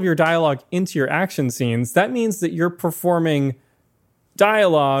shove all of your dialogue into your action scenes, that means that you're performing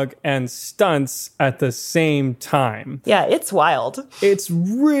dialogue and stunts at the same time. Yeah, it's wild. It's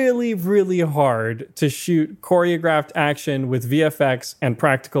really, really hard to shoot choreographed action with VFX and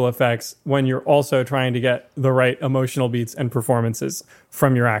practical effects when you're also trying to get the right emotional beats and performances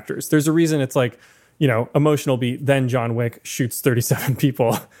from your actors. There's a reason it's like, emotional beat, then John Wick shoots 37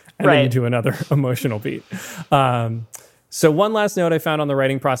 people, and then you do another emotional beat. So one last note I found on the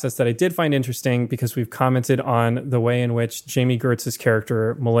writing process that I did find interesting, because we've commented on the way in which Jamie Gertz's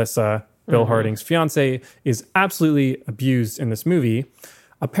character, Melissa, Bill Harding's fiance, is absolutely abused in this movie.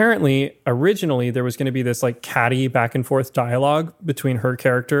 Apparently, originally, there was going to be this like catty back and forth dialogue between her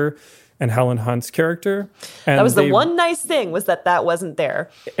character and Helen Hunt's character. And that was the one nice thing, was that wasn't there.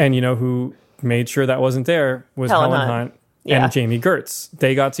 And you know who made sure that wasn't there was Helen Hunt and Jamie Gertz.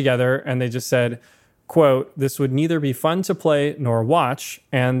 They got together and they just said, quote, this would neither be fun to play nor watch,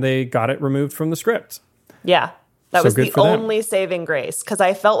 and they got it removed from the script. Yeah, that was the only saving grace, because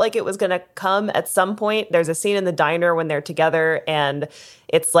I felt like it was going to come at some point. There's a scene in the diner when they're together, and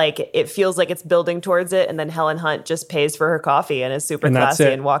it's like, it feels like it's building towards it, and then Helen Hunt just pays for her coffee and is super classy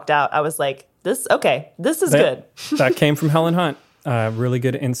and walked out. I was like, this is good. That came from Helen Hunt. Really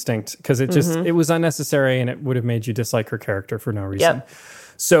good instinct, because it was unnecessary, and it would have made you dislike her character for no reason. Yep.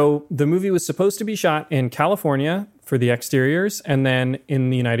 So the movie was supposed to be shot in California for the exteriors, and then in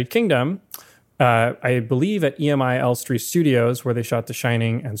the United Kingdom, I believe at EMI Elstree Studios, where they shot The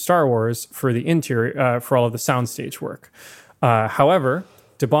Shining and Star Wars, for the interior, for all of the soundstage work. However,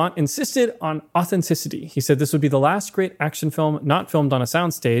 DeBont insisted on authenticity. He said this would be the last great action film not filmed on a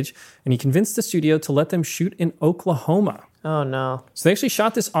soundstage, and he convinced the studio to let them shoot in Oklahoma. Oh, no. So they actually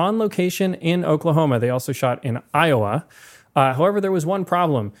shot this on location in Oklahoma. They also shot in Iowa. However, there was one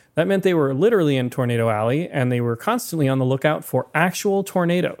problem. That meant they were literally in Tornado Alley, and they were constantly on the lookout for actual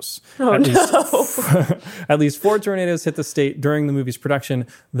tornadoes. Oh, At least 4 tornadoes hit the state during the movie's production,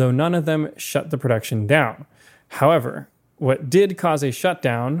 though none of them shut the production down. However, what did cause a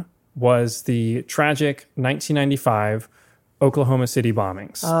shutdown was the tragic 1995 Oklahoma City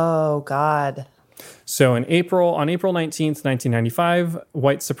bombings. Oh, God. So on April 19th, 1995,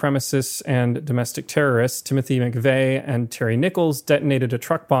 white supremacists and domestic terrorists Timothy McVeigh and Terry Nichols detonated a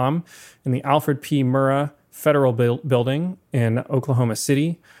truck bomb in the Alfred P. Murrah federal building in Oklahoma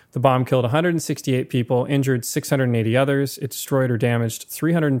City. The bomb killed 168 people, injured 680 others. It destroyed or damaged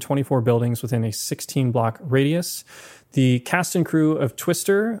 324 buildings within a 16-block radius. The cast and crew of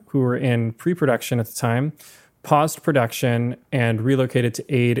Twister, who were in pre-production at the time, paused production and relocated to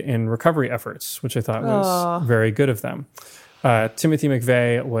aid in recovery efforts, which I thought was very good of them. Timothy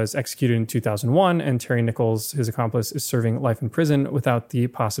McVeigh was executed in 2001, and Terry Nichols, his accomplice, is serving life in prison without the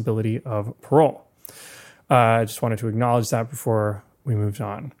possibility of parole. I just wanted to acknowledge that before we moved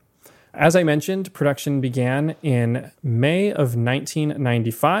on. As I mentioned, production began in May of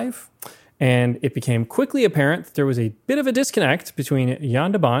 1995, and it became quickly apparent that there was a bit of a disconnect between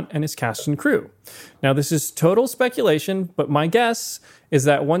Jan de Bont and his cast and crew. Now, this is total speculation, but my guess is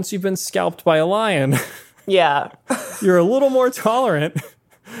that once you've been scalped by a lion, you're a little more tolerant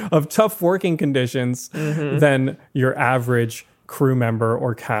of tough working conditions than your average crew member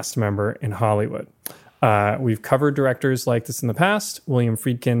or cast member in Hollywood. We've covered directors like this in the past. William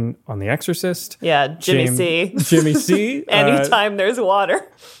Friedkin on The Exorcist. Yeah, Jimmy C. Jimmy C. Anytime there's water.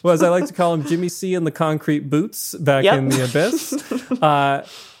 Well, as I like to call him, Jimmy C. in the concrete boots back in The Abyss.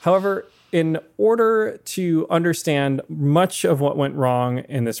 However, in order to understand much of what went wrong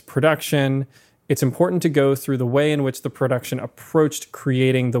in this production, it's important to go through the way in which the production approached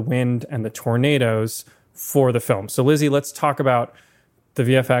creating the wind and the tornadoes for the film. So, Lizzie, let's talk about the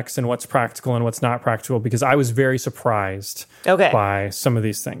VFX and what's practical and what's not practical, because I was very surprised by some of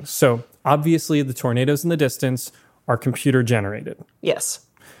these things. So obviously the tornadoes in the distance are computer generated. Yes.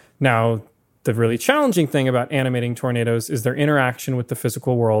 Now, the really challenging thing about animating tornadoes is their interaction with the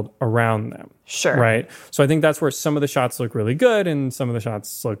physical world around them. Sure. Right? So I think that's where some of the shots look really good and some of the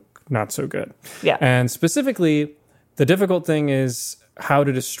shots look not so good. Yeah. And specifically, the difficult thing is how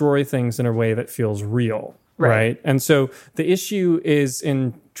to destroy things in a way that feels real. Right. And so the issue is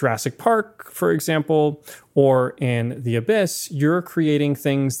in Jurassic Park, for example, or in The Abyss, you're creating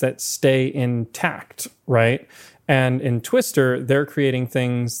things that stay intact, right? And in Twister, they're creating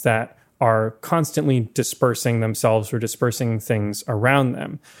things that are constantly dispersing themselves or dispersing things around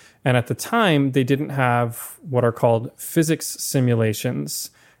them. And at the time, they didn't have what are called physics simulations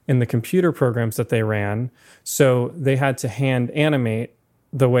in the computer programs that they ran. So they had to hand animate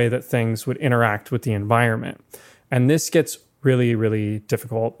the way that things would interact with the environment. And this gets really, really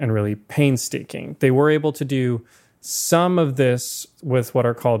difficult and really painstaking. They were able to do some of this with what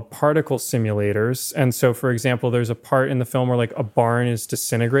are called particle simulators. And so, for example, there's a part in the film where like a barn is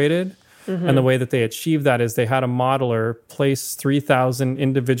disintegrated. And the way that they achieved that is they had a modeler place 3,000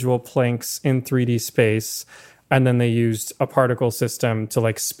 individual planks in 3D space, and then they used a particle system to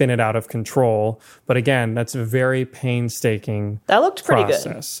like spin it out of control. But again, that's a very painstaking That looked pretty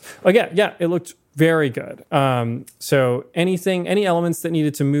process. Again, yeah, it looked very good. So any elements that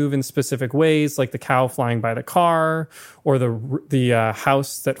needed to move in specific ways, like the cow flying by the car or the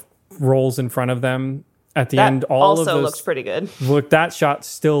house that rolls in front of them at the end, all of those also looks pretty good. Look, that shot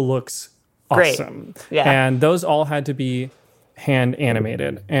still looks awesome. Great. Yeah. And those all had to be hand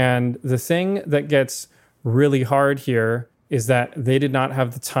animated. And the thing that gets really hard here is that they did not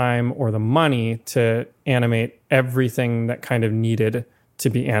have the time or the money to animate everything that kind of needed to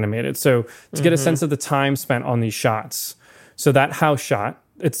be animated. So to get a sense of the time spent on these shots. So that house shot,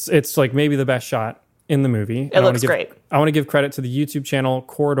 it's like maybe the best shot in the movie. It looks great. I want to give credit to the YouTube channel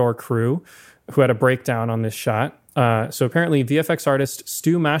Corridor Crew, who had a breakdown on this shot. So apparently VFX artist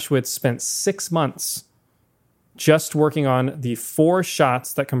Stu Maschwitz spent 6 months just working on the 4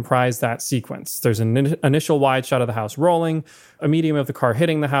 shots that comprise that sequence. There's an initial wide shot of the house rolling, a medium of the car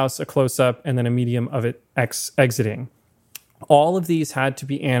hitting the house, a close-up, and then a medium of it exiting. All of these had to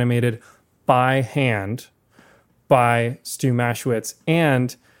be animated by hand by Stu Maschwitz,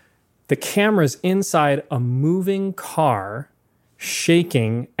 and the camera's inside a moving car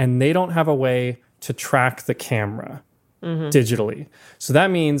shaking, and they don't have a way to track the camera digitally. So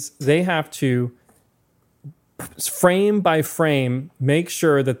that means they have to frame by frame, make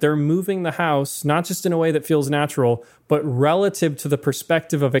sure that they're moving the house, not just in a way that feels natural, but relative to the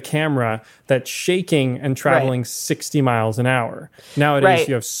perspective of a camera that's shaking and traveling 60 miles an hour. Nowadays,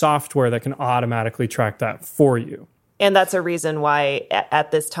 you have software that can automatically track that for you. And that's a reason why at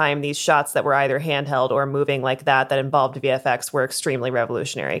this time, these shots that were either handheld or moving like that involved VFX were extremely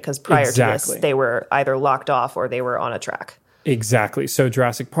revolutionary, because prior to this, they were either locked off or they were on a track. Exactly. So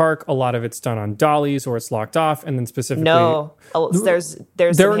Jurassic Park, a lot of it's done on dollies or it's locked off, and then specifically there's some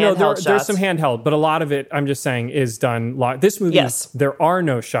handheld shots. There's some handheld, but a lot of it, I'm just saying, is done locked. This movie, there are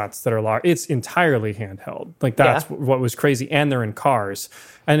no shots that are locked. It's entirely handheld. Like that's what was crazy, and they're in cars.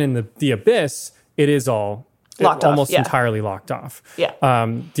 And in the Abyss, it is all almost entirely locked off. Yeah.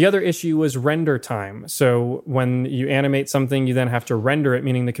 The other issue was render time. So when you animate something, you then have to render it,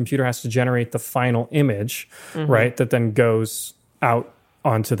 meaning the computer has to generate the final image, right, that then goes out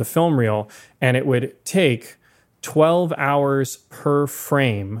onto the film reel. And it would take 12 hours per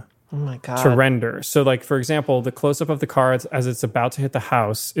frame to render. So like, for example, the close-up of the car as it's about to hit the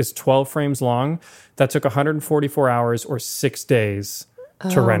house is 12 frames long. That took 144 hours or 6 days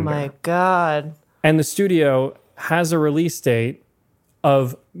to render. Oh my God. And the studio has a release date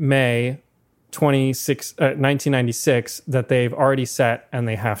of May 1996 that they've already set and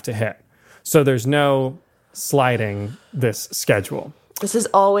they have to hit. So there's no sliding this schedule. This is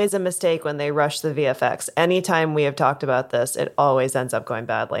always a mistake when they rush the VFX. Anytime we have talked about this, it always ends up going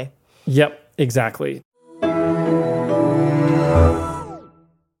badly. Yep, exactly.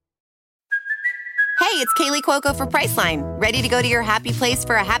 Hey, it's Kaylee Cuoco for Priceline. Ready to go to your happy place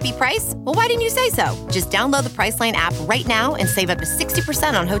for a happy price? Well, why didn't you say so? Just download the Priceline app right now and save up to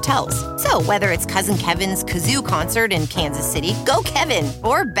 60% on hotels. So whether it's Cousin Kevin's Kazoo Concert in Kansas City, go Kevin,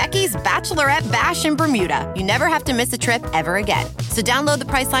 or Becky's Bachelorette Bash in Bermuda, you never have to miss a trip ever again. So download the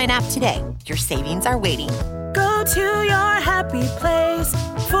Priceline app today. Your savings are waiting. Go to your happy place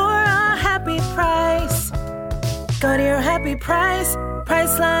for a happy price. Go to your happy price,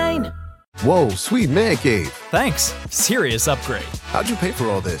 Priceline. Whoa, sweet man cave. Thanks. Serious upgrade. How'd you pay for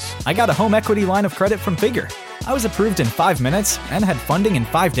all this? I got a home equity line of credit from Figure. I was approved in 5 minutes and had funding in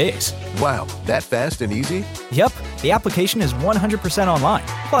 5 days. Wow, that fast and easy? Yep. The application is 100% online.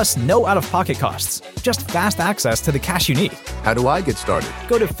 Plus, no out-of-pocket costs. Just fast access to the cash you need. How do I get started?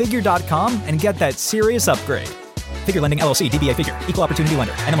 Go to Figure.com and get that serious upgrade. Figure Lending LLC, DBA Figure, Equal Opportunity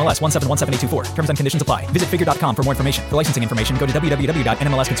Lender, NMLS 1717824. Terms and conditions apply. Visit Figure.com for more information. For licensing information, go to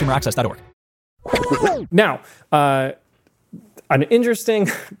www.nmlsconsumeraccess.org. Now, an interesting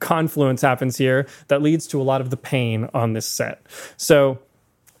confluence happens here that leads to a lot of the pain on this set. So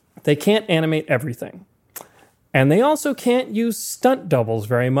they can't animate everything. And they also can't use stunt doubles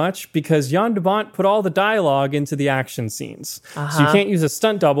very much because Jan de Bont put all the dialogue into the action scenes. So you can't use a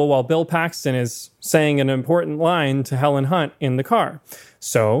stunt double while Bill Paxton is saying an important line to Helen Hunt in the car.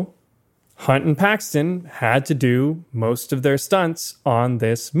 So Hunt and Paxton had to do most of their stunts on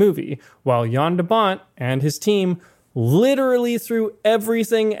this movie, while Jan de Bont and his team literally threw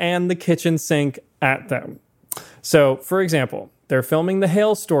everything and the kitchen sink at them. So, for example, they're filming the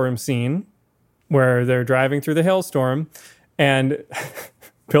hailstorm scene where they're driving through the hailstorm, and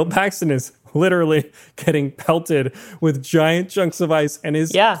Bill Paxton is literally getting pelted with giant chunks of ice and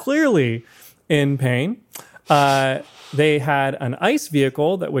is clearly in pain. They had an ice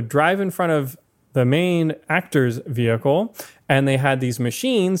vehicle that would drive in front of the main actor's vehicle, and they had these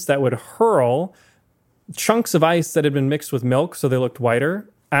machines that would hurl chunks of ice that had been mixed with milk so they looked whiter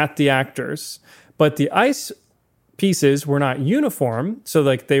at the actors. But the ice pieces were not uniform, so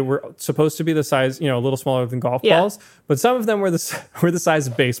like they were supposed to be the size, a little smaller than golf balls, but some of them were the size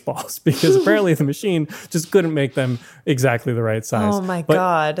of baseballs because apparently the machine just couldn't make them exactly the right size. Oh my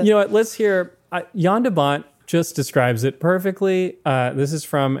God. You know what? Let's hear Jan de Bont just describes it perfectly. This is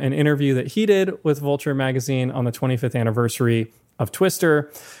from an interview that he did with Vulture magazine on the 25th anniversary of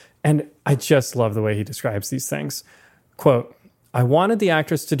Twister, and I just love the way he describes these things. Quote, I wanted the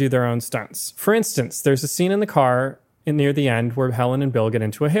actors to do their own stunts. For instance, there's a scene in the car near the end where Helen and Bill get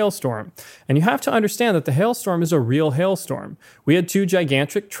into a hailstorm. And you have to understand that the hailstorm is a real hailstorm. We had 2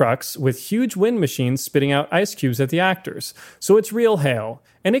 gigantic trucks with huge wind machines spitting out ice cubes at the actors. So it's real hail.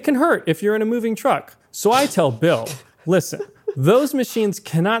 And it can hurt if you're in a moving truck. So I tell Bill, listen, those machines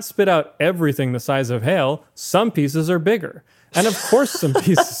cannot spit out everything the size of hail. Some pieces are bigger. And of course some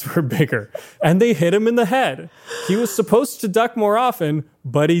pieces were bigger. And they hit him in the head. He was supposed to duck more often,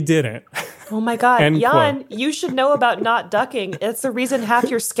 but he didn't. Oh my God. Jan, you should know about not ducking. It's the reason half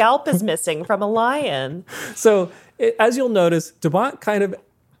your scalp is missing from a lion. So, as you'll notice, de Bont kind of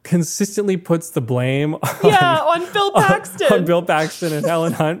consistently puts the blame on Bill Paxton. On Bill Paxton and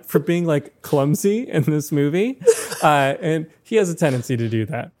Helen Hunt for being like clumsy in this movie. And he has a tendency to do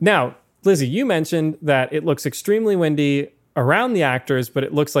that. Now, Lizzie, you mentioned that it looks extremely windy around the actors, but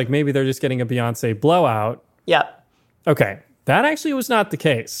it looks like maybe they're just getting a Beyonce blowout. Yep. Okay, that actually was not the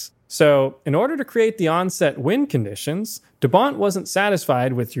case. So in order to create the on-set wind conditions, de Bont wasn't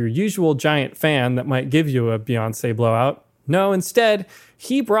satisfied with your usual giant fan that might give you a Beyonce blowout. No, instead,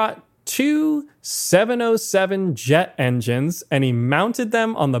 he brought 2 707 jet engines and he mounted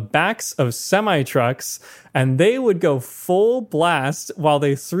them on the backs of semi-trucks, and they would go full blast while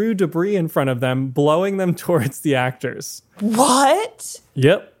they threw debris in front of them, blowing them towards the actors. What?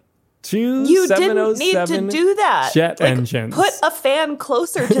 Yep. Two you 707 didn't need to do that. Jet engines. Put a fan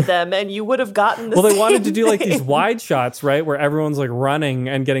closer to them and you would have gotten the Well, they same wanted to do like thing. these wide shots, right? Where everyone's like running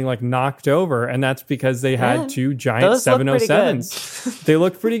and getting like knocked over. And that's because they had two giant Those look pretty 707s. They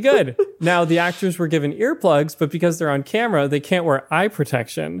look pretty good. Now, the actors were given earplugs, but because they're on camera, they can't wear eye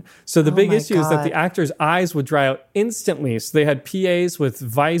protection. So the big issue is that the actors' eyes would dry out instantly. So they had PAs with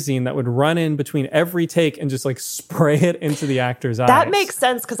Visine that would run in between every take and just like spray it into the actor's eyes. That makes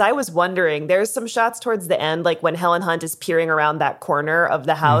sense because I was wondering, there's some shots towards the end, like when Helen Hunt is peering around that corner of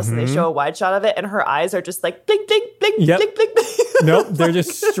the house and they show a wide shot of it and her eyes are just like blink, blink, blink, blink, blink, blink. Nope, they're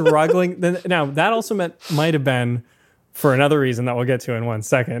just struggling. Now, that also might have been for another reason that we'll get to in 1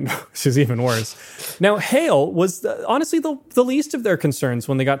 second, which is even worse. Now, hail was honestly the least of their concerns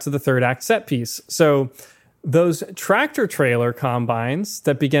when they got to the third act set piece. So those tractor trailer combines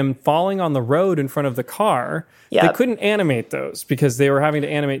that began falling on the road in front of the car, they couldn't animate those because they were having to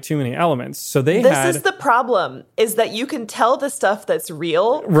animate too many elements. So this is the problem, is that you can tell the stuff that's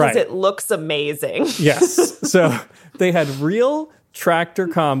real because it looks amazing. Yes. So they had real tractor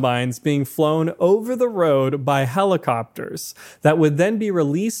combines being flown over the road by helicopters that would then be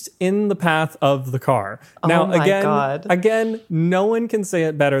released in the path of the car. Now, again, no one can say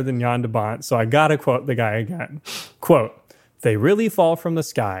it better than Jan de Bont, so I gotta quote the guy again. Quote, "They really fall from the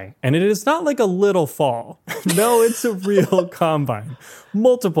sky, and it is not like a little fall. No, it's a real combine.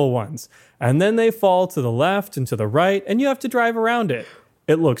 Multiple ones. And then they fall to the left and to the right, and you have to drive around it.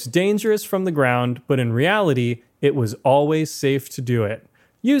 It looks dangerous from the ground, but in reality, it was always safe to do it.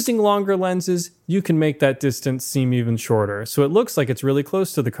 Using longer lenses, you can make that distance seem even shorter, so it looks like it's really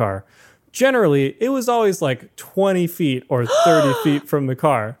close to the car. Generally, it was always like 20 feet or 30 feet from the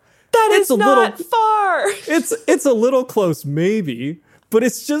car. That is not far. It's a little close, maybe, but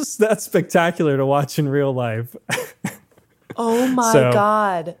it's just that spectacular to watch in real life." Oh my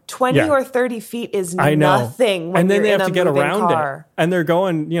God. 20 or 30 feet is nothing when and then you're they in have to a get moving around car. it. And they're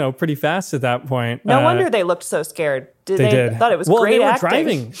going, pretty fast at that point. No wonder they looked so scared. They did. Thought it was great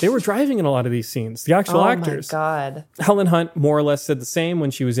acting. They were driving in a lot of these scenes, the actual actors. Oh my God. Helen Hunt more or less said the same when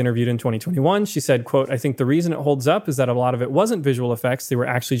she was interviewed in 2021. She said, quote, "I think the reason it holds up is that a lot of it wasn't visual effects. They were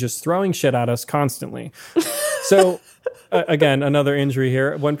actually just throwing shit at us constantly." So, again, another injury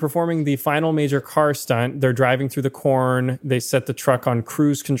here. When performing the final major car stunt, they're driving through the corn. They set the truck on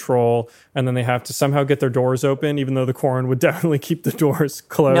cruise control, and then they have to somehow get their doors open, even though the corn would definitely keep the doors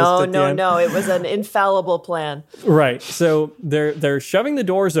closed. No. It was an infallible plan. Right. So they're shoving the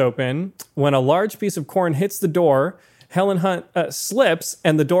doors open. When a large piece of corn hits the door, Helen Hunt slips,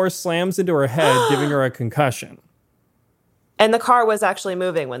 and the door slams into her head, giving her a concussion. And the car was actually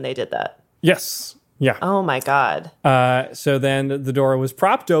moving when they did that? Yes. Yeah. Oh, my God. So then the door was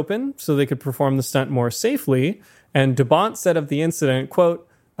propped open so they could perform the stunt more safely. And de Bont said of the incident, quote,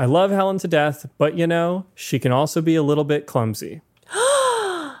 "I love Helen to death, but, she can also be a little bit clumsy."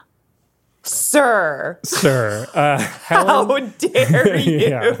 Sir, Helen, how dare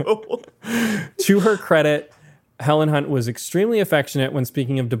you? To her credit, Helen Hunt was extremely affectionate when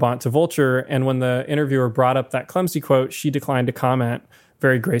speaking of de Bont to Vulture. And when the interviewer brought up that clumsy quote, she declined to comment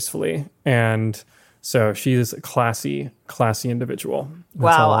very gracefully. And so she is a classy individual.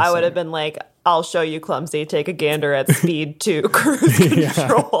 That's wow, I would have been like, "I'll show you clumsy. Take a gander at speed 2 cruise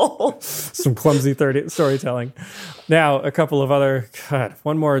control." Some clumsy storytelling. Now, a couple of other,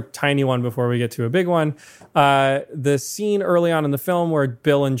 one more tiny one before we get to a big one. The scene early on in the film where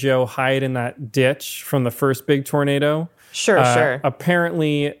Bill and Joe hide in that ditch from the first big tornado. Sure.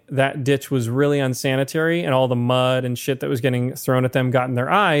 Apparently, that ditch was really unsanitary, and all the mud and shit that was getting thrown at them got in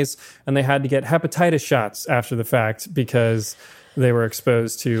their eyes, and they had to get hepatitis shots after the fact because they were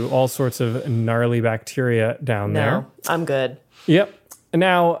exposed to all sorts of gnarly bacteria down there. No, I'm good. Yep.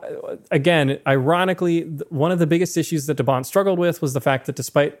 Now, again, ironically, one of the biggest issues that de Bont struggled with was the fact that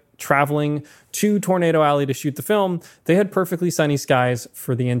despite traveling to Tornado Alley to shoot the film, they had perfectly sunny skies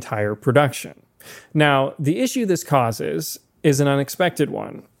for the entire production. Now, the issue this causes is an unexpected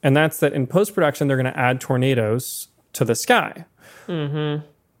one, and that's that in post-production, they're going to add tornadoes to the sky. Mm-hmm.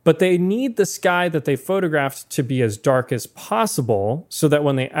 But they need the sky that they photographed to be as dark as possible so that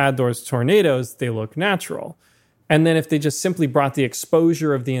when they add those tornadoes, they look natural. And then if they just simply brought the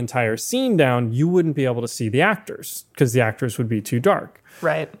exposure of the entire scene down, you wouldn't be able to see the actors because the actors would be too dark.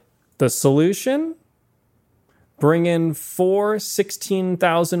 Right. The solution? Bring in 4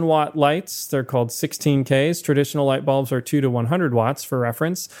 16,000 watt lights. They're called 16Ks. Traditional light bulbs are 2 to 100 watts for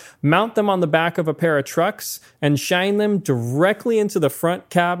reference. Mount them on the back of a pair of trucks and shine them directly into the front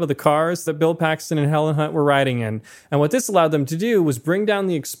cab of the cars that Bill Paxton and Helen Hunt were riding in. And what this allowed them to do was bring down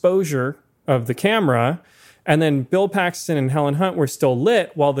the exposure of the camera And then Bill Paxton and Helen Hunt were still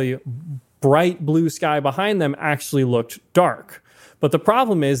lit while the bright blue sky behind them actually looked dark. But the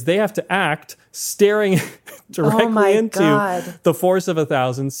problem is they have to act staring directly into the force of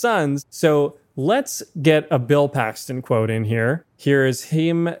 1,000 suns. So let's get a Bill Paxton quote in here. Here is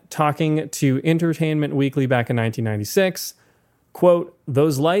him talking to Entertainment Weekly back in 1996. Quote,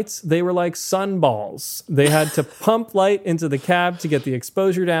 "Those lights, they were like sunballs. They had to pump light into the cab to get the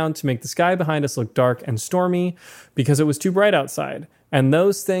exposure down to make the sky behind us look dark and stormy because it was too bright outside. And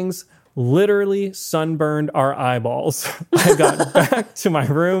those things literally sunburned our eyeballs. I got back to my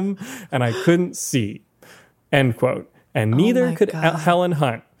room and I couldn't see." End quote. And neither could Helen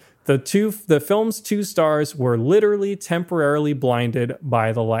Hunt. The film's two stars were literally temporarily blinded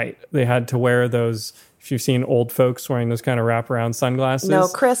by the light. They had to wear those, if you've seen old folks wearing those kind of wraparound sunglasses. No,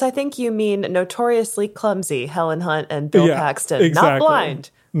 Chris, I think you mean notoriously clumsy Helen Hunt and Bill Paxton. Exactly. Not blind.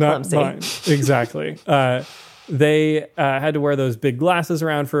 Not clumsy. Blind. Exactly. They had to wear those big glasses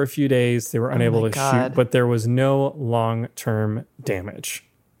around for a few days. They were unable to shoot, but there was no long-term damage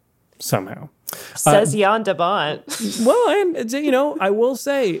somehow. Says Jan de Bont. Well, and, you know, I will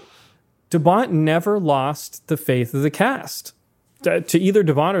say, de Bont never lost the faith of the cast. To either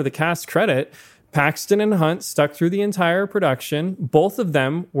de Bont or the cast credit, Paxton and Hunt stuck through the entire production. Both of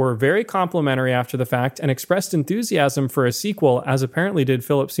them were very complimentary after the fact and expressed enthusiasm for a sequel, as apparently did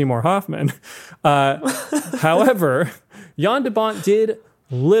Philip Seymour Hoffman. However, Jan de Bont did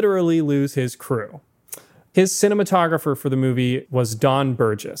literally lose his crew. His cinematographer for the movie was Don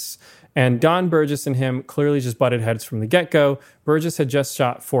Burgess. And Don Burgess and him clearly just butted heads from the get-go. Burgess had just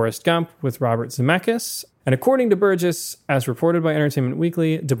shot Forrest Gump with Robert Zemeckis. And according to Burgess, as reported by Entertainment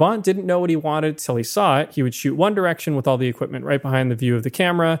Weekly, de Bont didn't know what he wanted till he saw it. He would shoot one direction with all the equipment right behind the view of the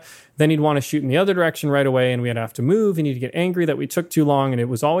camera. Then he'd want to shoot in the other direction right away, and we'd have to move, and he'd get angry that we took too long, and it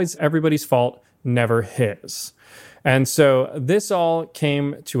was always everybody's fault, never his. And so this all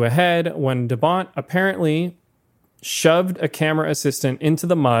came to a head when de Bont apparently shoved a camera assistant into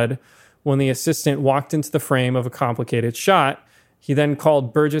the mud when the assistant walked into the frame of a complicated shot. He then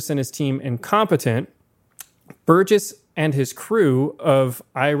called Burgess and his team incompetent. Burgess and his crew of,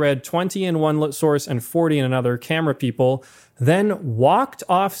 I read, 20 in one source and 40 in another camera people then walked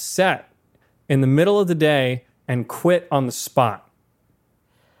off set in the middle of the day and quit on the spot.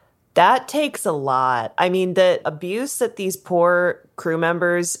 That takes a lot. I mean, the abuse that these poor crew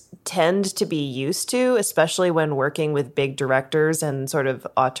members tend to be used to, especially when working with big directors and sort of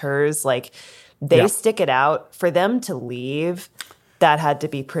auteurs, like they stick it out. For them to leave, that had to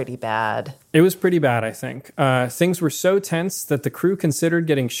be pretty bad. It was pretty bad, I think. Things were so tense that the crew considered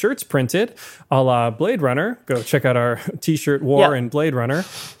getting shirts printed, a la Blade Runner. Go check out our t-shirt war in Blade Runner.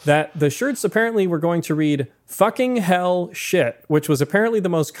 That the shirts apparently were going to read, "fucking hell shit," which was apparently the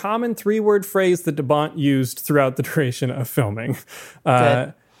most common 3-word phrase that de Bont used throughout the duration of filming.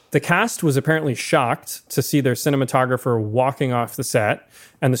 The cast was apparently shocked to see their cinematographer walking off the set,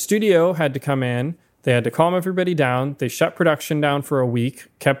 and the studio had to come in. They had to calm everybody down. They shut production down for a week,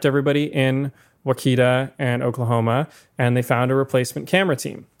 kept everybody in Waukeeta and Oklahoma, and they found a replacement camera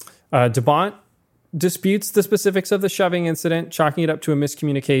team. De Bont disputes the specifics of the shoving incident, chalking it up to a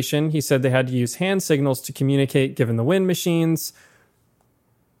miscommunication. He said they had to use hand signals to communicate given the wind machines.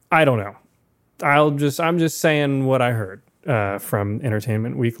 I don't know. I'm just saying what I heard from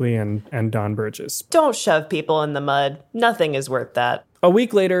Entertainment Weekly and Don Burgess. Don't shove people in the mud. Nothing is worth that. A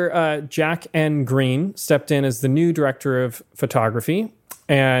week later, Jack N. Green stepped in as the new director of photography,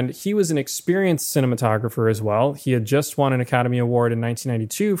 and he was an experienced cinematographer as well. He had just won an Academy Award in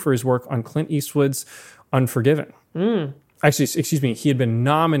 1992 for his work on Clint Eastwood's Unforgiven. Actually, excuse me, he had been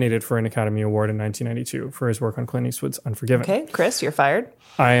nominated for an Academy Award in 1992 for his work on Clint Eastwood's Unforgiven. Okay, Chris, you're fired.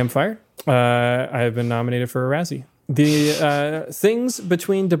 I am fired. I have been nominated for a Razzie. The things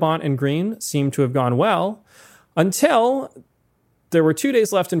between de Bont and Green seemed to have gone well until there were 2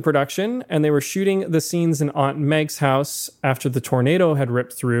 days left in production, and they were shooting the scenes in Aunt Meg's house after the tornado had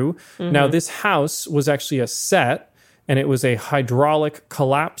ripped through. Mm-hmm. Now, this house was actually a set, and it was a hydraulic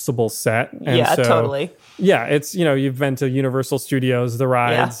collapsible set. And totally. Yeah, it's, you know, you've been to Universal Studios, the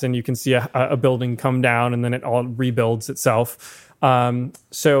rides, and you can see a building come down, and then it all rebuilds itself.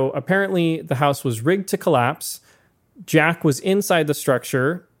 So apparently the house was rigged to collapse. Jack was inside the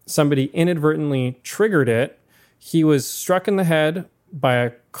structure. Somebody inadvertently triggered it. He was struck in the head by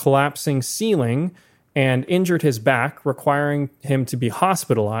a collapsing ceiling and injured his back, requiring him to be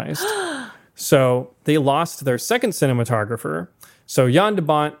hospitalized. So they lost their second cinematographer. So Jan de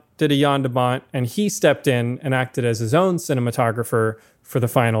Bont did a Jan de Bont, and he stepped in and acted as his own cinematographer for the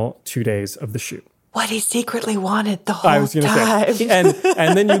final 2 days of the shoot. what he secretly wanted the whole I was going to say.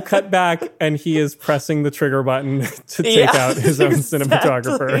 And then you cut back and he is pressing the trigger button to take out his own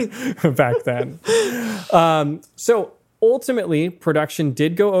cinematographer back then. So ultimately, production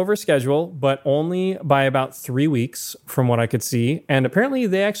did go over schedule, but only by about 3 weeks from what I could see. And apparently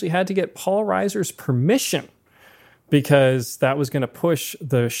they actually had to get Paul Reiser's permission because that was going to push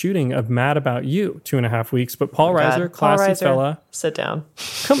the shooting of Mad About You 2.5 weeks. But Paul Reiser, classy fella. Sit down.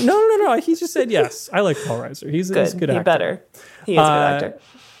 No. He just said yes. I like Paul Reiser. He's a good actor. He is a good actor.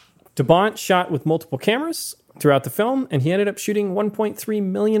 de Bont shot with multiple cameras throughout the film, and he ended up shooting 1.3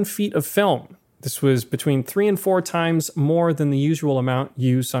 million feet of film. This was between 3 and 4 times more than the usual amount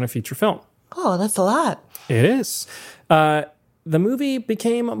used on a feature film. Oh, that's a lot. It is. The movie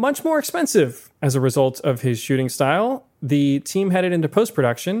became much more expensive as a result of his shooting style. The team headed into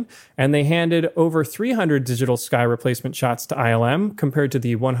post-production, and they handed over 300 digital sky replacement shots to ILM compared to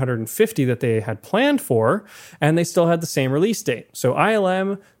the 150 that they had planned for, and they still had the same release date. So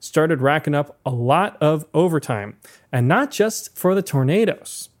ILM started racking up a lot of overtime, and not just for the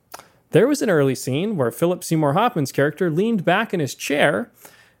tornadoes. There was an early scene where Philip Seymour Hoffman's character leaned back in his chair,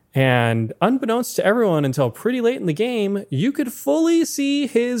 and unbeknownst to everyone until pretty late in the game, you could fully see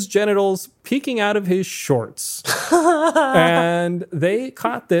his genitals peeking out of his shorts. And they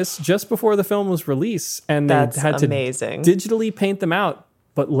caught this just before the film was released, and they had to digitally paint them out.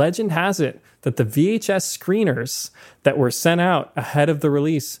 But legend has it that the VHS screeners that were sent out ahead of the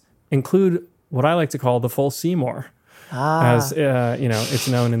release include what I like to call the full Seymour, as it's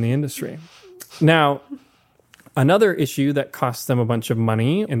known in the industry. Now, another issue that cost them a bunch of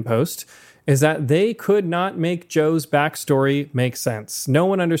money in post is that they could not make Joe's backstory make sense. No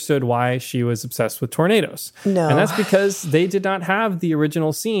one understood why she was obsessed with tornadoes. No. And that's because they did not have the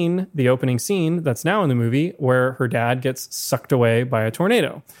original scene, the opening scene that's now in the movie, where her dad gets sucked away by a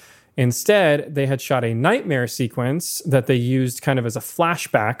tornado. Instead, they had shot a nightmare sequence that they used kind of as a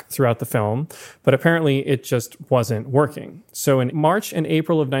flashback throughout the film, but apparently it just wasn't working. So in March and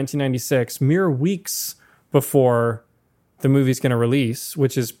April of 1996, mere weeks before the movie's going to release,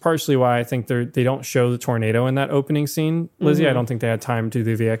 which is partially why I think they don't show the tornado in that opening scene. Lizzie, I don't think they had time to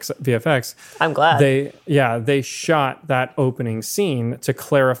do the VFX. I'm glad. They shot that opening scene to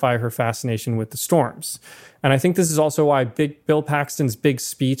clarify her fascination with the storms. And I think this is also why Bill Paxton's big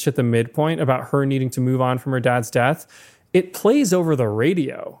speech at the midpoint about her needing to move on from her dad's death, it plays over the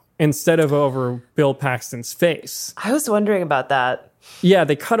radio instead of over Bill Paxton's face. I was wondering about that. Yeah,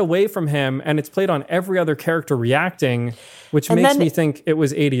 they cut away from him, and it's played on every other character reacting, which makes me think it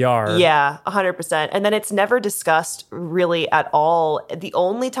was ADR. Yeah, 100%. And then it's never discussed really at all. The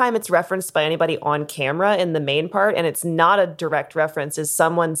only time it's referenced by anybody on camera in the main part, and it's not a direct reference, is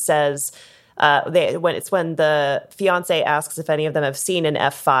someone says... when the fiance asks if any of them have seen an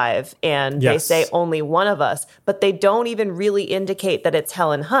F5, and they say only one of us, but they don't even really indicate that it's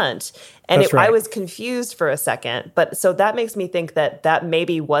Helen Hunt. And I was confused for a second, but so that makes me think that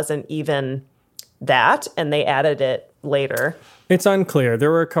maybe wasn't even that, and they added it later. It's unclear.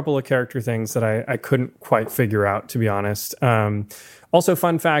 There were a couple of character things that I couldn't quite figure out, to be honest. Also,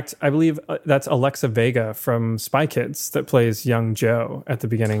 fun fact, I believe that's Alexa Vega from Spy Kids that plays young Joe at the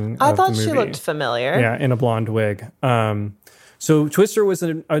beginning of the movie. I thought she looked familiar. Yeah, in a blonde wig. So Twister was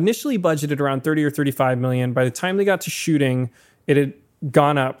initially budgeted around 30 or 35 million. By the time they got to shooting, it had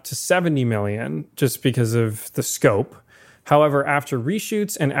gone up to 70 million just because of the scope. However, after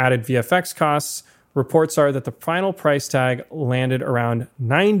reshoots and added VFX costs, reports are that the final price tag landed around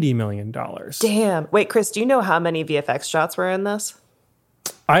 $90 million. Damn. Wait, Chris, do you know how many VFX shots were in this?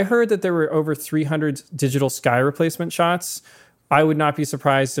 I heard that there were over 300 digital sky replacement shots. I would not be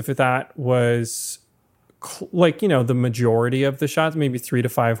surprised if that was the majority of the shots. Maybe 300 to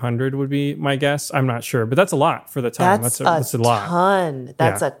 500 would be my guess. I'm not sure, but that's a lot for the time. That's a lot.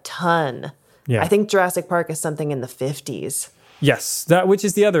 That's a ton. Yeah. I think Jurassic Park is something in the 50s. Yes, which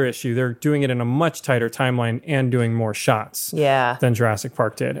is the other issue. They're doing it in a much tighter timeline and doing more shots than Jurassic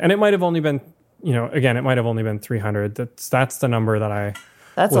Park did. And it might have only been, it might have only been 300. That's the number that I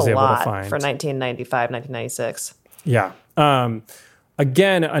was able to find. For 1995, 1996. Yeah.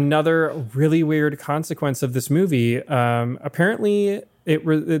 Again, another really weird consequence of this movie. Apparently,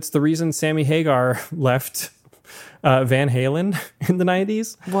 it's the reason Sammy Hagar left Van Halen in the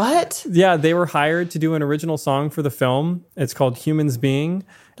 90s. What? Yeah, they were hired to do an original song for the film. It's called Humans Being.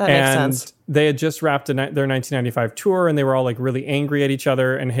 That makes sense. They had just wrapped their 1995 tour, and they were all really angry at each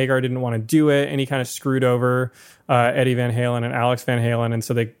other, and Hagar didn't want to do it, and he kind of screwed over Eddie Van Halen and Alex Van Halen, and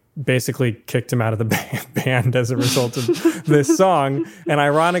so they basically kicked him out of the band as a result of this song. And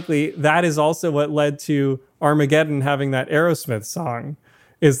ironically, that is also what led to Armageddon having that Aerosmith song,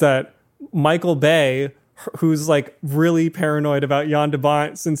 is that Michael Bay, who's like really paranoid about Jan de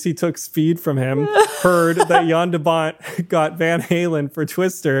Bont since he took Speed from him, heard that Jan de Bont got Van Halen for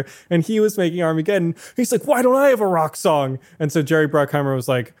Twister and he was making Armageddon. He's like, why don't I have a rock song? And so Jerry Bruckheimer was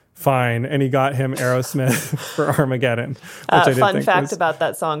like, fine. And he got him Aerosmith for Armageddon. Fun fact about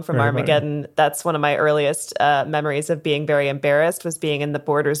that song from Armageddon. Funny. That's one of my earliest memories of being very embarrassed, was being in the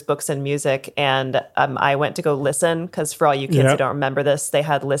Borders Books and Music. And I went to go listen, because for all you kids who don't remember this, they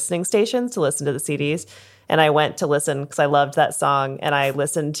had listening stations to listen to the CDs. And I went to listen because I loved that song, and I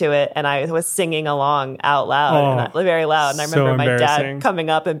listened to it, and I was singing along out loud, very loud. And I remember my dad coming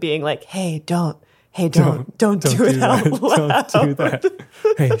up and being like, "Hey, don't do it out loud. Don't do that.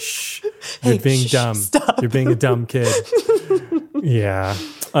 Hey, shh. You're being dumb. Stop. You're being a dumb kid." Yeah.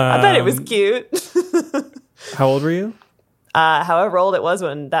 I bet it was cute. How old were you? However old it was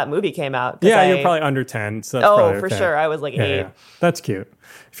when that movie came out. Yeah, you're probably under 10. So that's probably for okay. sure. I was like 8. Yeah. That's cute.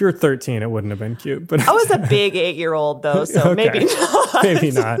 If you were 13, it wouldn't have been cute. But I was a big 8-year-old, though, so maybe not.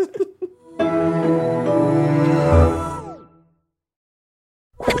 Maybe not.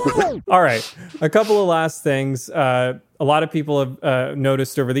 All right. A couple of last things. A lot of people have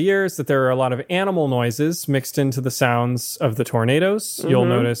noticed over the years that there are a lot of animal noises mixed into the sounds of the tornadoes. Mm-hmm. You'll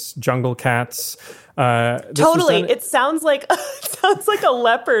notice jungle cats. Totally. It sounds like a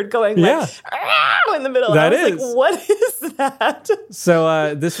leopard going like in the middle. That is. Like, what is that?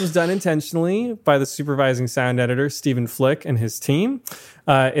 So this was done intentionally by the supervising sound editor, Stephen Flick, and his team.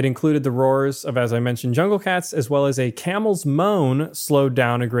 It included the roars of, as I mentioned, jungle cats, as well as a camel's moan slowed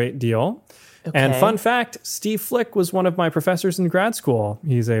down a great deal. Okay. And fun fact, Steve Flick was one of my professors in grad school.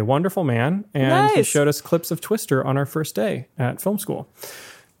 He's a wonderful man, and he showed us clips of Twister on our first day at film school.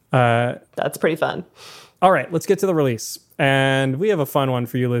 That's pretty fun. All right, let's get to the release. And we have a fun one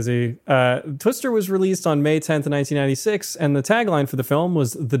for you, Lizzie. Twister was released on May 10th, 1996, and the tagline for the film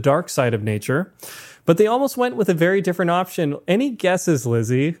was The Dark Side of Nature. But they almost went with a very different option. Any guesses,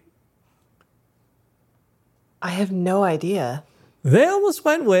 Lizzie? I have no idea. They almost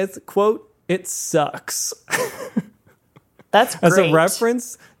went with, quote, "It sucks." That's great. As a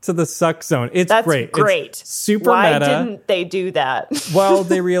reference to the suck zone. That's great. It's super Why meta. Why didn't they do that? Well,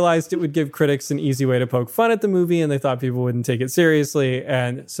 they realized it would give critics an easy way to poke fun at the movie, and they thought people wouldn't take it seriously,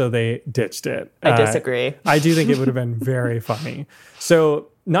 and so they ditched it. I disagree. I do think it would have been very funny. So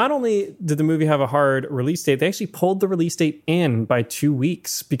not only did the movie have a hard release date, they actually pulled the release date in by 2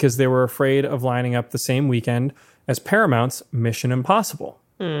 weeks because they were afraid of lining up the same weekend as Paramount's Mission Impossible.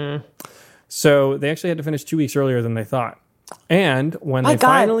 So they actually had to finish 2 weeks earlier than they thought. And when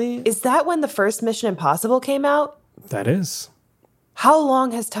finally... Is that when the first Mission Impossible came out? That is. How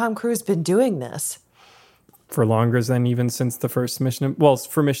long has Tom Cruise been doing this? For longer than even since the first Mission... Well,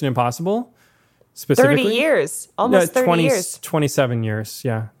 for Mission Impossible, specifically... 30 years. Almost 30 years. 27 years,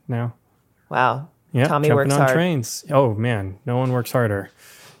 yeah, now. Wow. Yeah, Tommy works hard. Jumping on trains. Oh, man, no one works harder.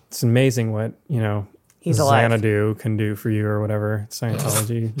 It's amazing what, He's alive. Xanadu can do for you or whatever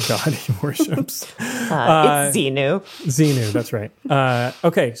Scientology god he worships. It's Xenu. Xenu, that's right.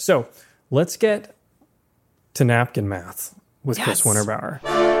 Okay, so let's get to napkin math with Chris Winterbauer.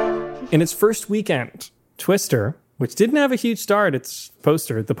 In its first weekend, Twister, which didn't have a huge star at its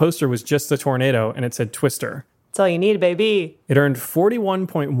poster, the poster was just a tornado and it said Twister. That's all you need, baby. It earned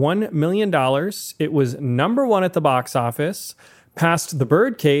 $41.1 million. It was number one at the box office. Passed The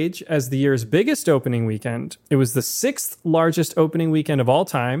Birdcage as the year's biggest opening weekend. It was the 6th largest opening weekend of all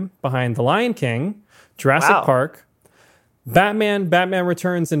time, behind The Lion King, Jurassic Park, Batman, Batman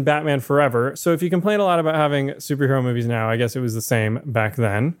Returns, and Batman Forever. So if you complain a lot about having superhero movies now, I guess it was the same back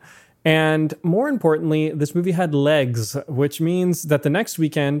then. And more importantly, this movie had legs, which means that the next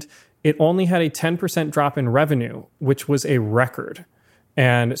weekend, it only had a 10% drop in revenue, which was a record.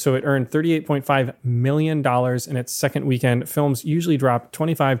 And so it earned $38.5 million in its second weekend. Films usually drop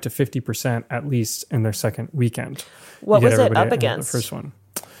 25 to 50% at least in their second weekend. What was it up against? The first one.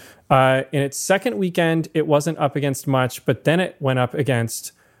 In its second weekend, it wasn't up against much, but then it went up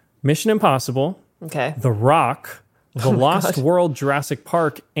against Mission Impossible, The Rock, The Lost World, Jurassic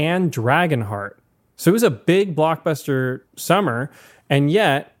Park, and Dragonheart. So it was a big blockbuster summer. And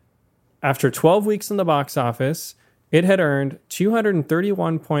yet, after 12 weeks in the box office, it had earned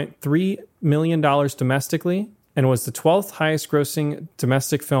 $231.3 million domestically and was the 12th highest grossing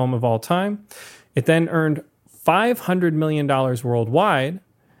domestic film of all time. It then earned $500 million worldwide,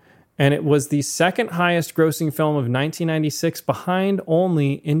 and it was the second highest grossing film of 1996 behind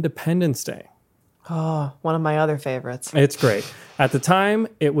only Independence Day. Oh, one of my other favorites. It's great. At the time,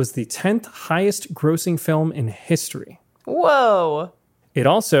 it was the 10th highest grossing film in history. Whoa. It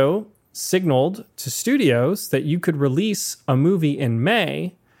also signaled to studios that you could release a movie in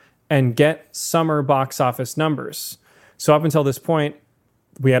May and get summer box office numbers. So up until this point,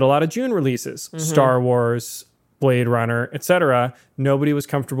 we had a lot of June releases, Star Wars, Blade Runner, etc. Nobody was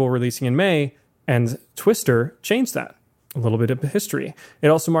comfortable releasing in May, and Twister changed that. A little bit of history. It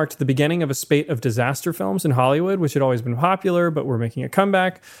also marked the beginning of a spate of disaster films in Hollywood, which had always been popular, but were making a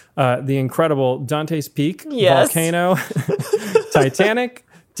comeback. The incredible Dante's Peak, Volcano, Titanic,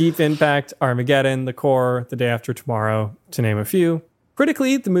 Deep Impact, Armageddon, The Core, The Day After Tomorrow, to name a few.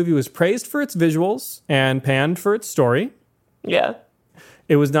 Critically, the movie was praised for its visuals and panned for its story. Yeah.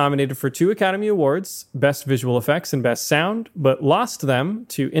 It was nominated for 2 Academy Awards, Best Visual Effects and Best Sound, but lost them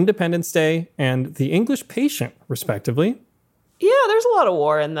to Independence Day and The English Patient, respectively. Yeah, there's a lot of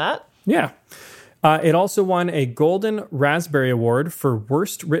war in that. Yeah. It also won a Golden Raspberry Award for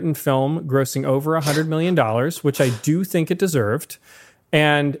Worst Written Film, grossing over $100 million, which I do think it deserved.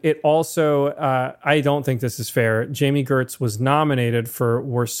 And it also, I don't think this is fair, Jamie Gertz was nominated for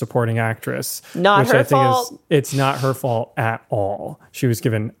Worst Supporting Actress. Not her fault. It's not her fault at all. She was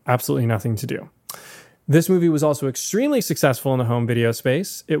given absolutely nothing to do. This movie was also extremely successful in the home video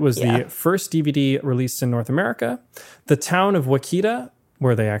space. It was the first DVD released in North America. The town of Wakita,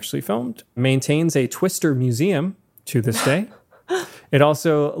 where they actually filmed, maintains a Twister museum to this day. It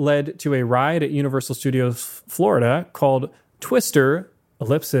also led to a ride at Universal Studios Florida called Twister,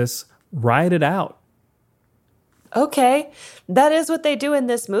 Ride It Out. Okay. That is what they do in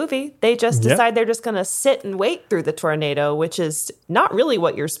this movie. They just decide they're just going to sit and wait through the tornado, which is not really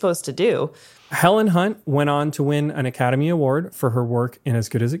what you're supposed to do. Helen Hunt went on to win an Academy Award for her work in As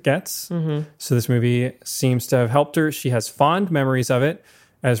Good as It Gets. So this movie seems to have helped her. She has fond memories of it.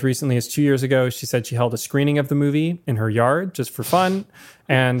 As recently as 2 years ago, she said she held a screening of the movie in her yard just for fun.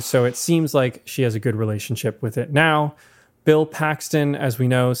 And so it seems like she has a good relationship with it now. Bill Paxton, as we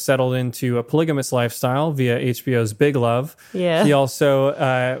know, settled into a polygamous lifestyle via HBO's Big Love. Yeah. He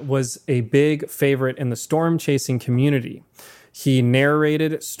also was a big favorite in the storm chasing community. He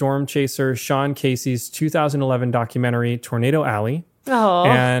narrated storm chaser Sean Casey's 2011 documentary, Tornado Alley. Oh.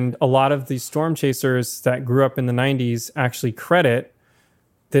 And a lot of the storm chasers that grew up in the 90s actually credit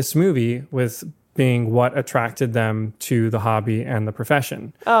this movie with being what attracted them to the hobby and the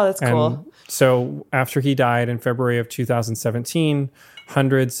profession. Oh, that's cool. So after he died in February of 2017,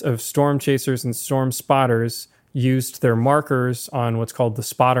 hundreds of storm chasers and storm spotters used their markers on what's called the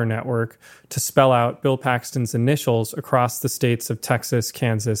Spotter Network to spell out Bill Paxton's initials across the states of Texas,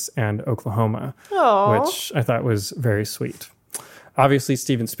 Kansas, and Oklahoma, which I thought was very sweet. Obviously,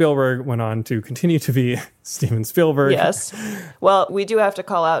 Steven Spielberg went on to continue to be Steven Spielberg. Yes. Well, we do have to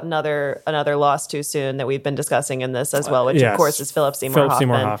call out another loss too soon that we've been discussing in this as well, which of course is Philip Seymour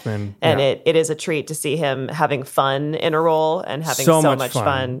Hoffman. And it is a treat to see him having fun in a role and having so much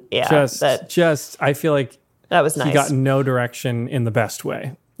fun. Yeah. I feel like that was nice. He got no direction in the best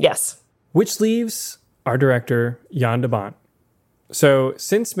way. Yes. Which leaves our director, Jan de Bont. So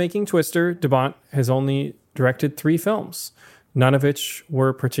since making Twister, de Bont has only directed 3 films, none of which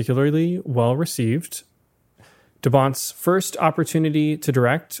were particularly well received. De Bont's first opportunity to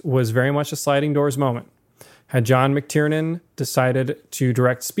direct was very much a sliding doors moment. Had John McTiernan decided to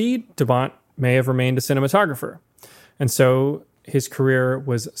direct Speed, de Bont may have remained a cinematographer. And so his career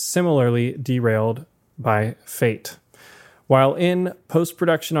was similarly derailed by fate. While in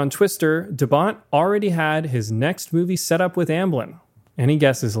post-production on Twister, de Bont already had his next movie set up with Amblin. Any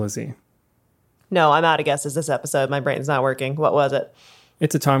guesses, Lizzie? No, I'm out of guesses this episode. My brain's not working. What was it?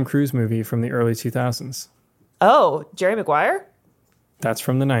 It's a Tom Cruise movie from the early 2000s. Oh, Jerry Maguire? That's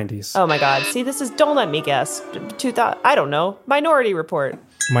from the 90s. Oh my God. See, this is, don't let me guess. 2000, I don't know. Minority Report.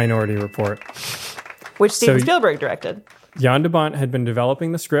 Minority Report. Which Steven Spielberg directed. Jan de Bont had been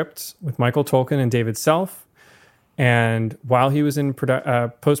developing the script with Michael Tolkin and David Self. And while he was in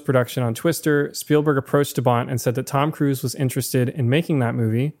post-production on Twister, Spielberg approached de Bont and said that Tom Cruise was interested in making that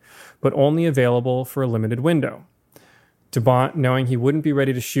movie, but only available for a limited window. De Bont, knowing he wouldn't be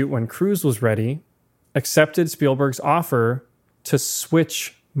ready to shoot when Cruise was ready, accepted Spielberg's offer to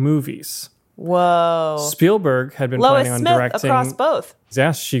switch movies. Whoa. Spielberg had been planning on directing... across both.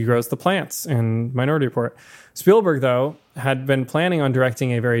 Yes, she grows the plants in Minority Report. Spielberg, though, had been planning on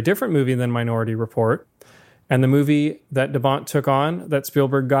directing a very different movie than Minority Report. And the movie that de Bont took on, that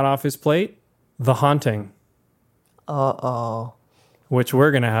Spielberg got off his plate, The Haunting. Uh-oh. Which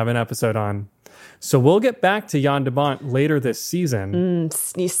we're going to have an episode on. So we'll get back to Jan de Bont later this season.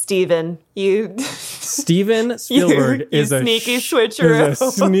 Steven, you... Steven Spielberg is a sneaky switcheroo.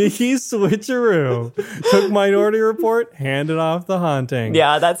 Took Minority Report, handed off The Haunting.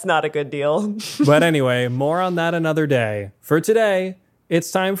 Yeah, that's not a good deal. But anyway, more on that another day. For today, it's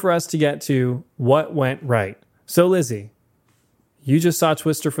time for us to get to what went right. So Lizzie, you just saw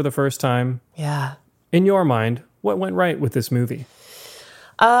Twister for the first time. Yeah. In your mind, what went right with this movie?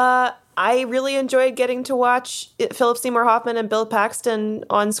 I really enjoyed getting to watch Philip Seymour Hoffman and Bill Paxton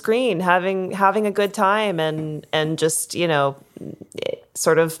on screen, having a good time and just,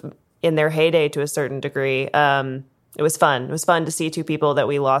 sort of in their heyday to a certain degree. It was fun. It was fun to see two people that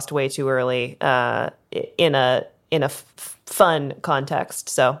we lost way too early in a fun context.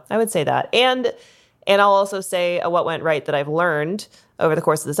 So I would say that. And I'll also say what went right that I've learned over the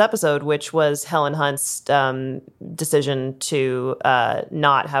course of this episode, which was Helen Hunt's decision to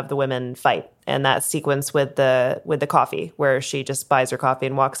not have the women fight. And that sequence with the coffee, where she just buys her coffee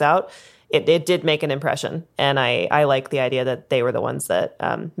and walks out, it did make an impression. And I like the idea that they were the ones that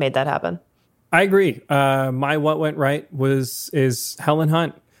made that happen. I agree. My what went right is Helen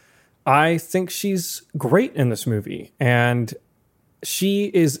Hunt. I think she's great in this movie. And she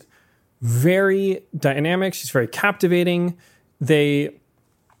is very dynamic. She's very captivating.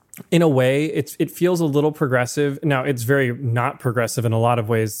 In a way, it feels a little progressive. Now, it's very not progressive in a lot of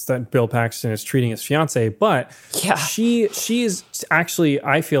ways that Bill Paxton is treating his fiance, but yeah. she is actually,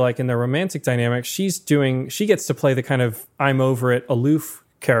 I feel like in the romantic dynamic, she gets to play the kind of I'm over it, aloof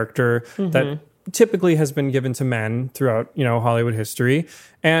character that typically has been given to men throughout, Hollywood history.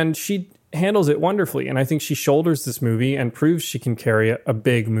 And she handles it wonderfully. And I think she shoulders this movie and proves she can carry a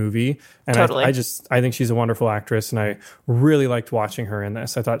big movie. And totally. I think she's a wonderful actress. And I really liked watching her in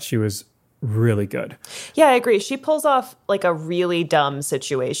this. I thought she was really good. Yeah, I agree. She pulls off like a really dumb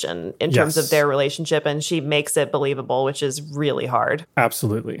situation in terms of their relationship, and she makes it believable, which is really hard.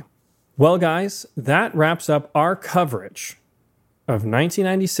 Absolutely. Well, guys, that wraps up our coverage of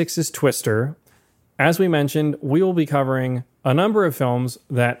 1996's Twister. As we mentioned, we will be covering a number of films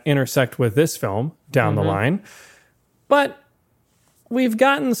that intersect with this film down the line. But we've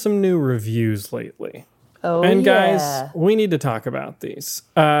gotten some new reviews lately. Oh, and guys, we need to talk about these.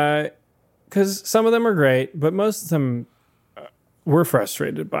 Because some of them are great, but most of them we're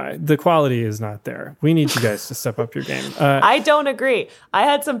frustrated by. The quality is not there. We need you guys to step up your game. I don't agree. I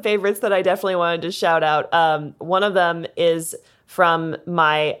had some favorites that I definitely wanted to shout out. One of them is from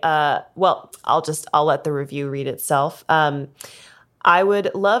my, I'll let the review read itself. I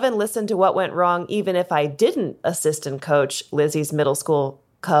would love and listen to what went wrong even if I didn't assistant coach Lizzie's middle school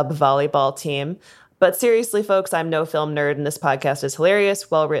Cub volleyball team. But seriously, folks, I'm no film nerd, and this podcast is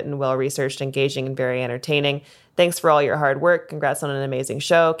hilarious, well-written, well-researched, engaging, and very entertaining. Thanks for all your hard work. Congrats on an amazing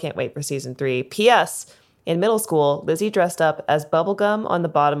show. Can't wait for season 3. P.S. In middle school, Lizzie dressed up as bubblegum on the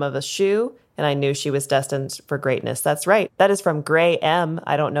bottom of a shoe, and I knew she was destined for greatness. That's right. That is from Gray M.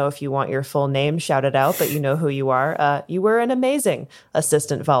 I don't know if you want your full name shouted out, but you know who you are. You were an amazing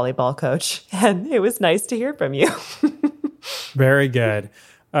assistant volleyball coach, and it was nice to hear from you. Very good.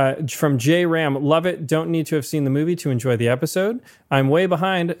 From J Ram, love it. Don't need to have seen the movie to enjoy the episode. I'm way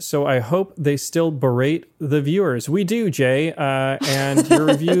behind, so I hope they still berate the viewers. We do, Jay, and your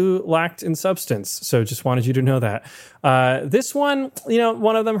review lacked in substance, so just wanted you to know that. This one,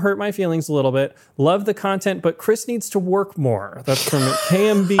 one of them hurt my feelings a little bit. Love the content, but Chris needs to work more. That's from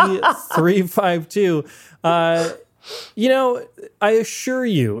KMB352. I assure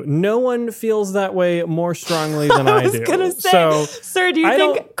you, no one feels that way more strongly than I do. I was going to say, sir, do you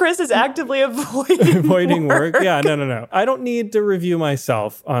think Chris is actively avoiding work? Yeah, no. I don't need to review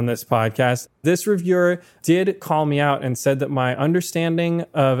myself on this podcast. This reviewer did call me out and said that my understanding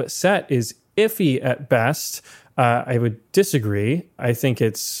of Set is iffy at best. I would disagree. I think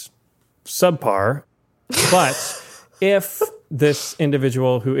it's subpar. But if this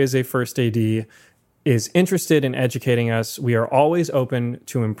individual who is a first AD is interested in educating us, we are always open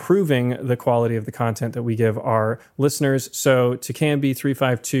to improving the quality of the content that we give our listeners. So to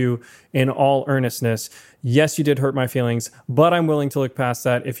KMB352, in all earnestness, yes, you did hurt my feelings, but I'm willing to look past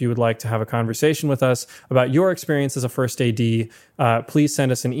that. If you would like to have a conversation with us about your experience as a first AD, please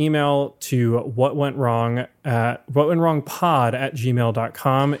send us an email to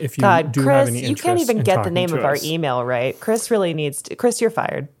whatwentwrongpod@gmail.com. If you God, do Chris, have any interest, you can't even get the name of our us. Email right. Chris really needs to. Chris, you're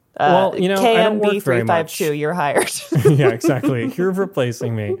fired. I don't work very much. KMB352, you're hired. Yeah, exactly. You're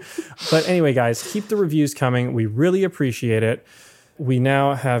replacing me. But anyway, guys, keep the reviews coming. We really appreciate it. We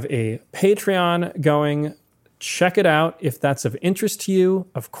now have a Patreon going. Check it out if that's of interest to you.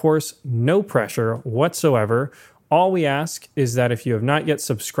 Of course, no pressure whatsoever. All we ask is that if you have not yet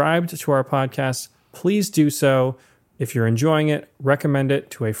subscribed to our podcast, please do so. If you're enjoying it, recommend it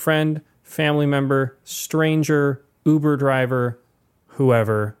to a friend, family member, stranger, Uber driver,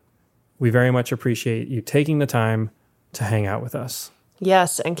 whoever. We very much appreciate you taking the time to hang out with us.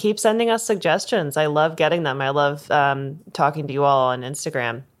 Yes, and keep sending us suggestions. I love getting them. I love talking to you all on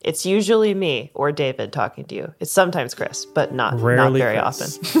Instagram. It's usually me or David talking to you. It's sometimes Chris, but not very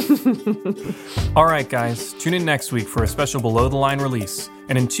Chris. often. All right, guys, tune in next week for a special Below the Line release,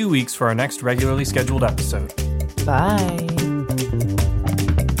 and in 2 weeks for our next regularly scheduled episode. Bye.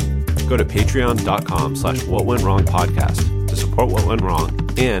 Go to patreon.com/whatwentwrongpodcast to support What Went Wrong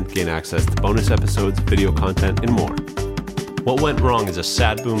and gain access to bonus episodes, video content, and more. What Went Wrong is a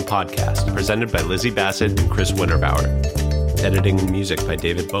Sad Boom podcast presented by Lizzie Bassett and Chris Winterbauer. Editing and music by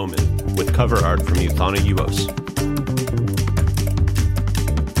David Bowman, with cover art from Euthana Uos.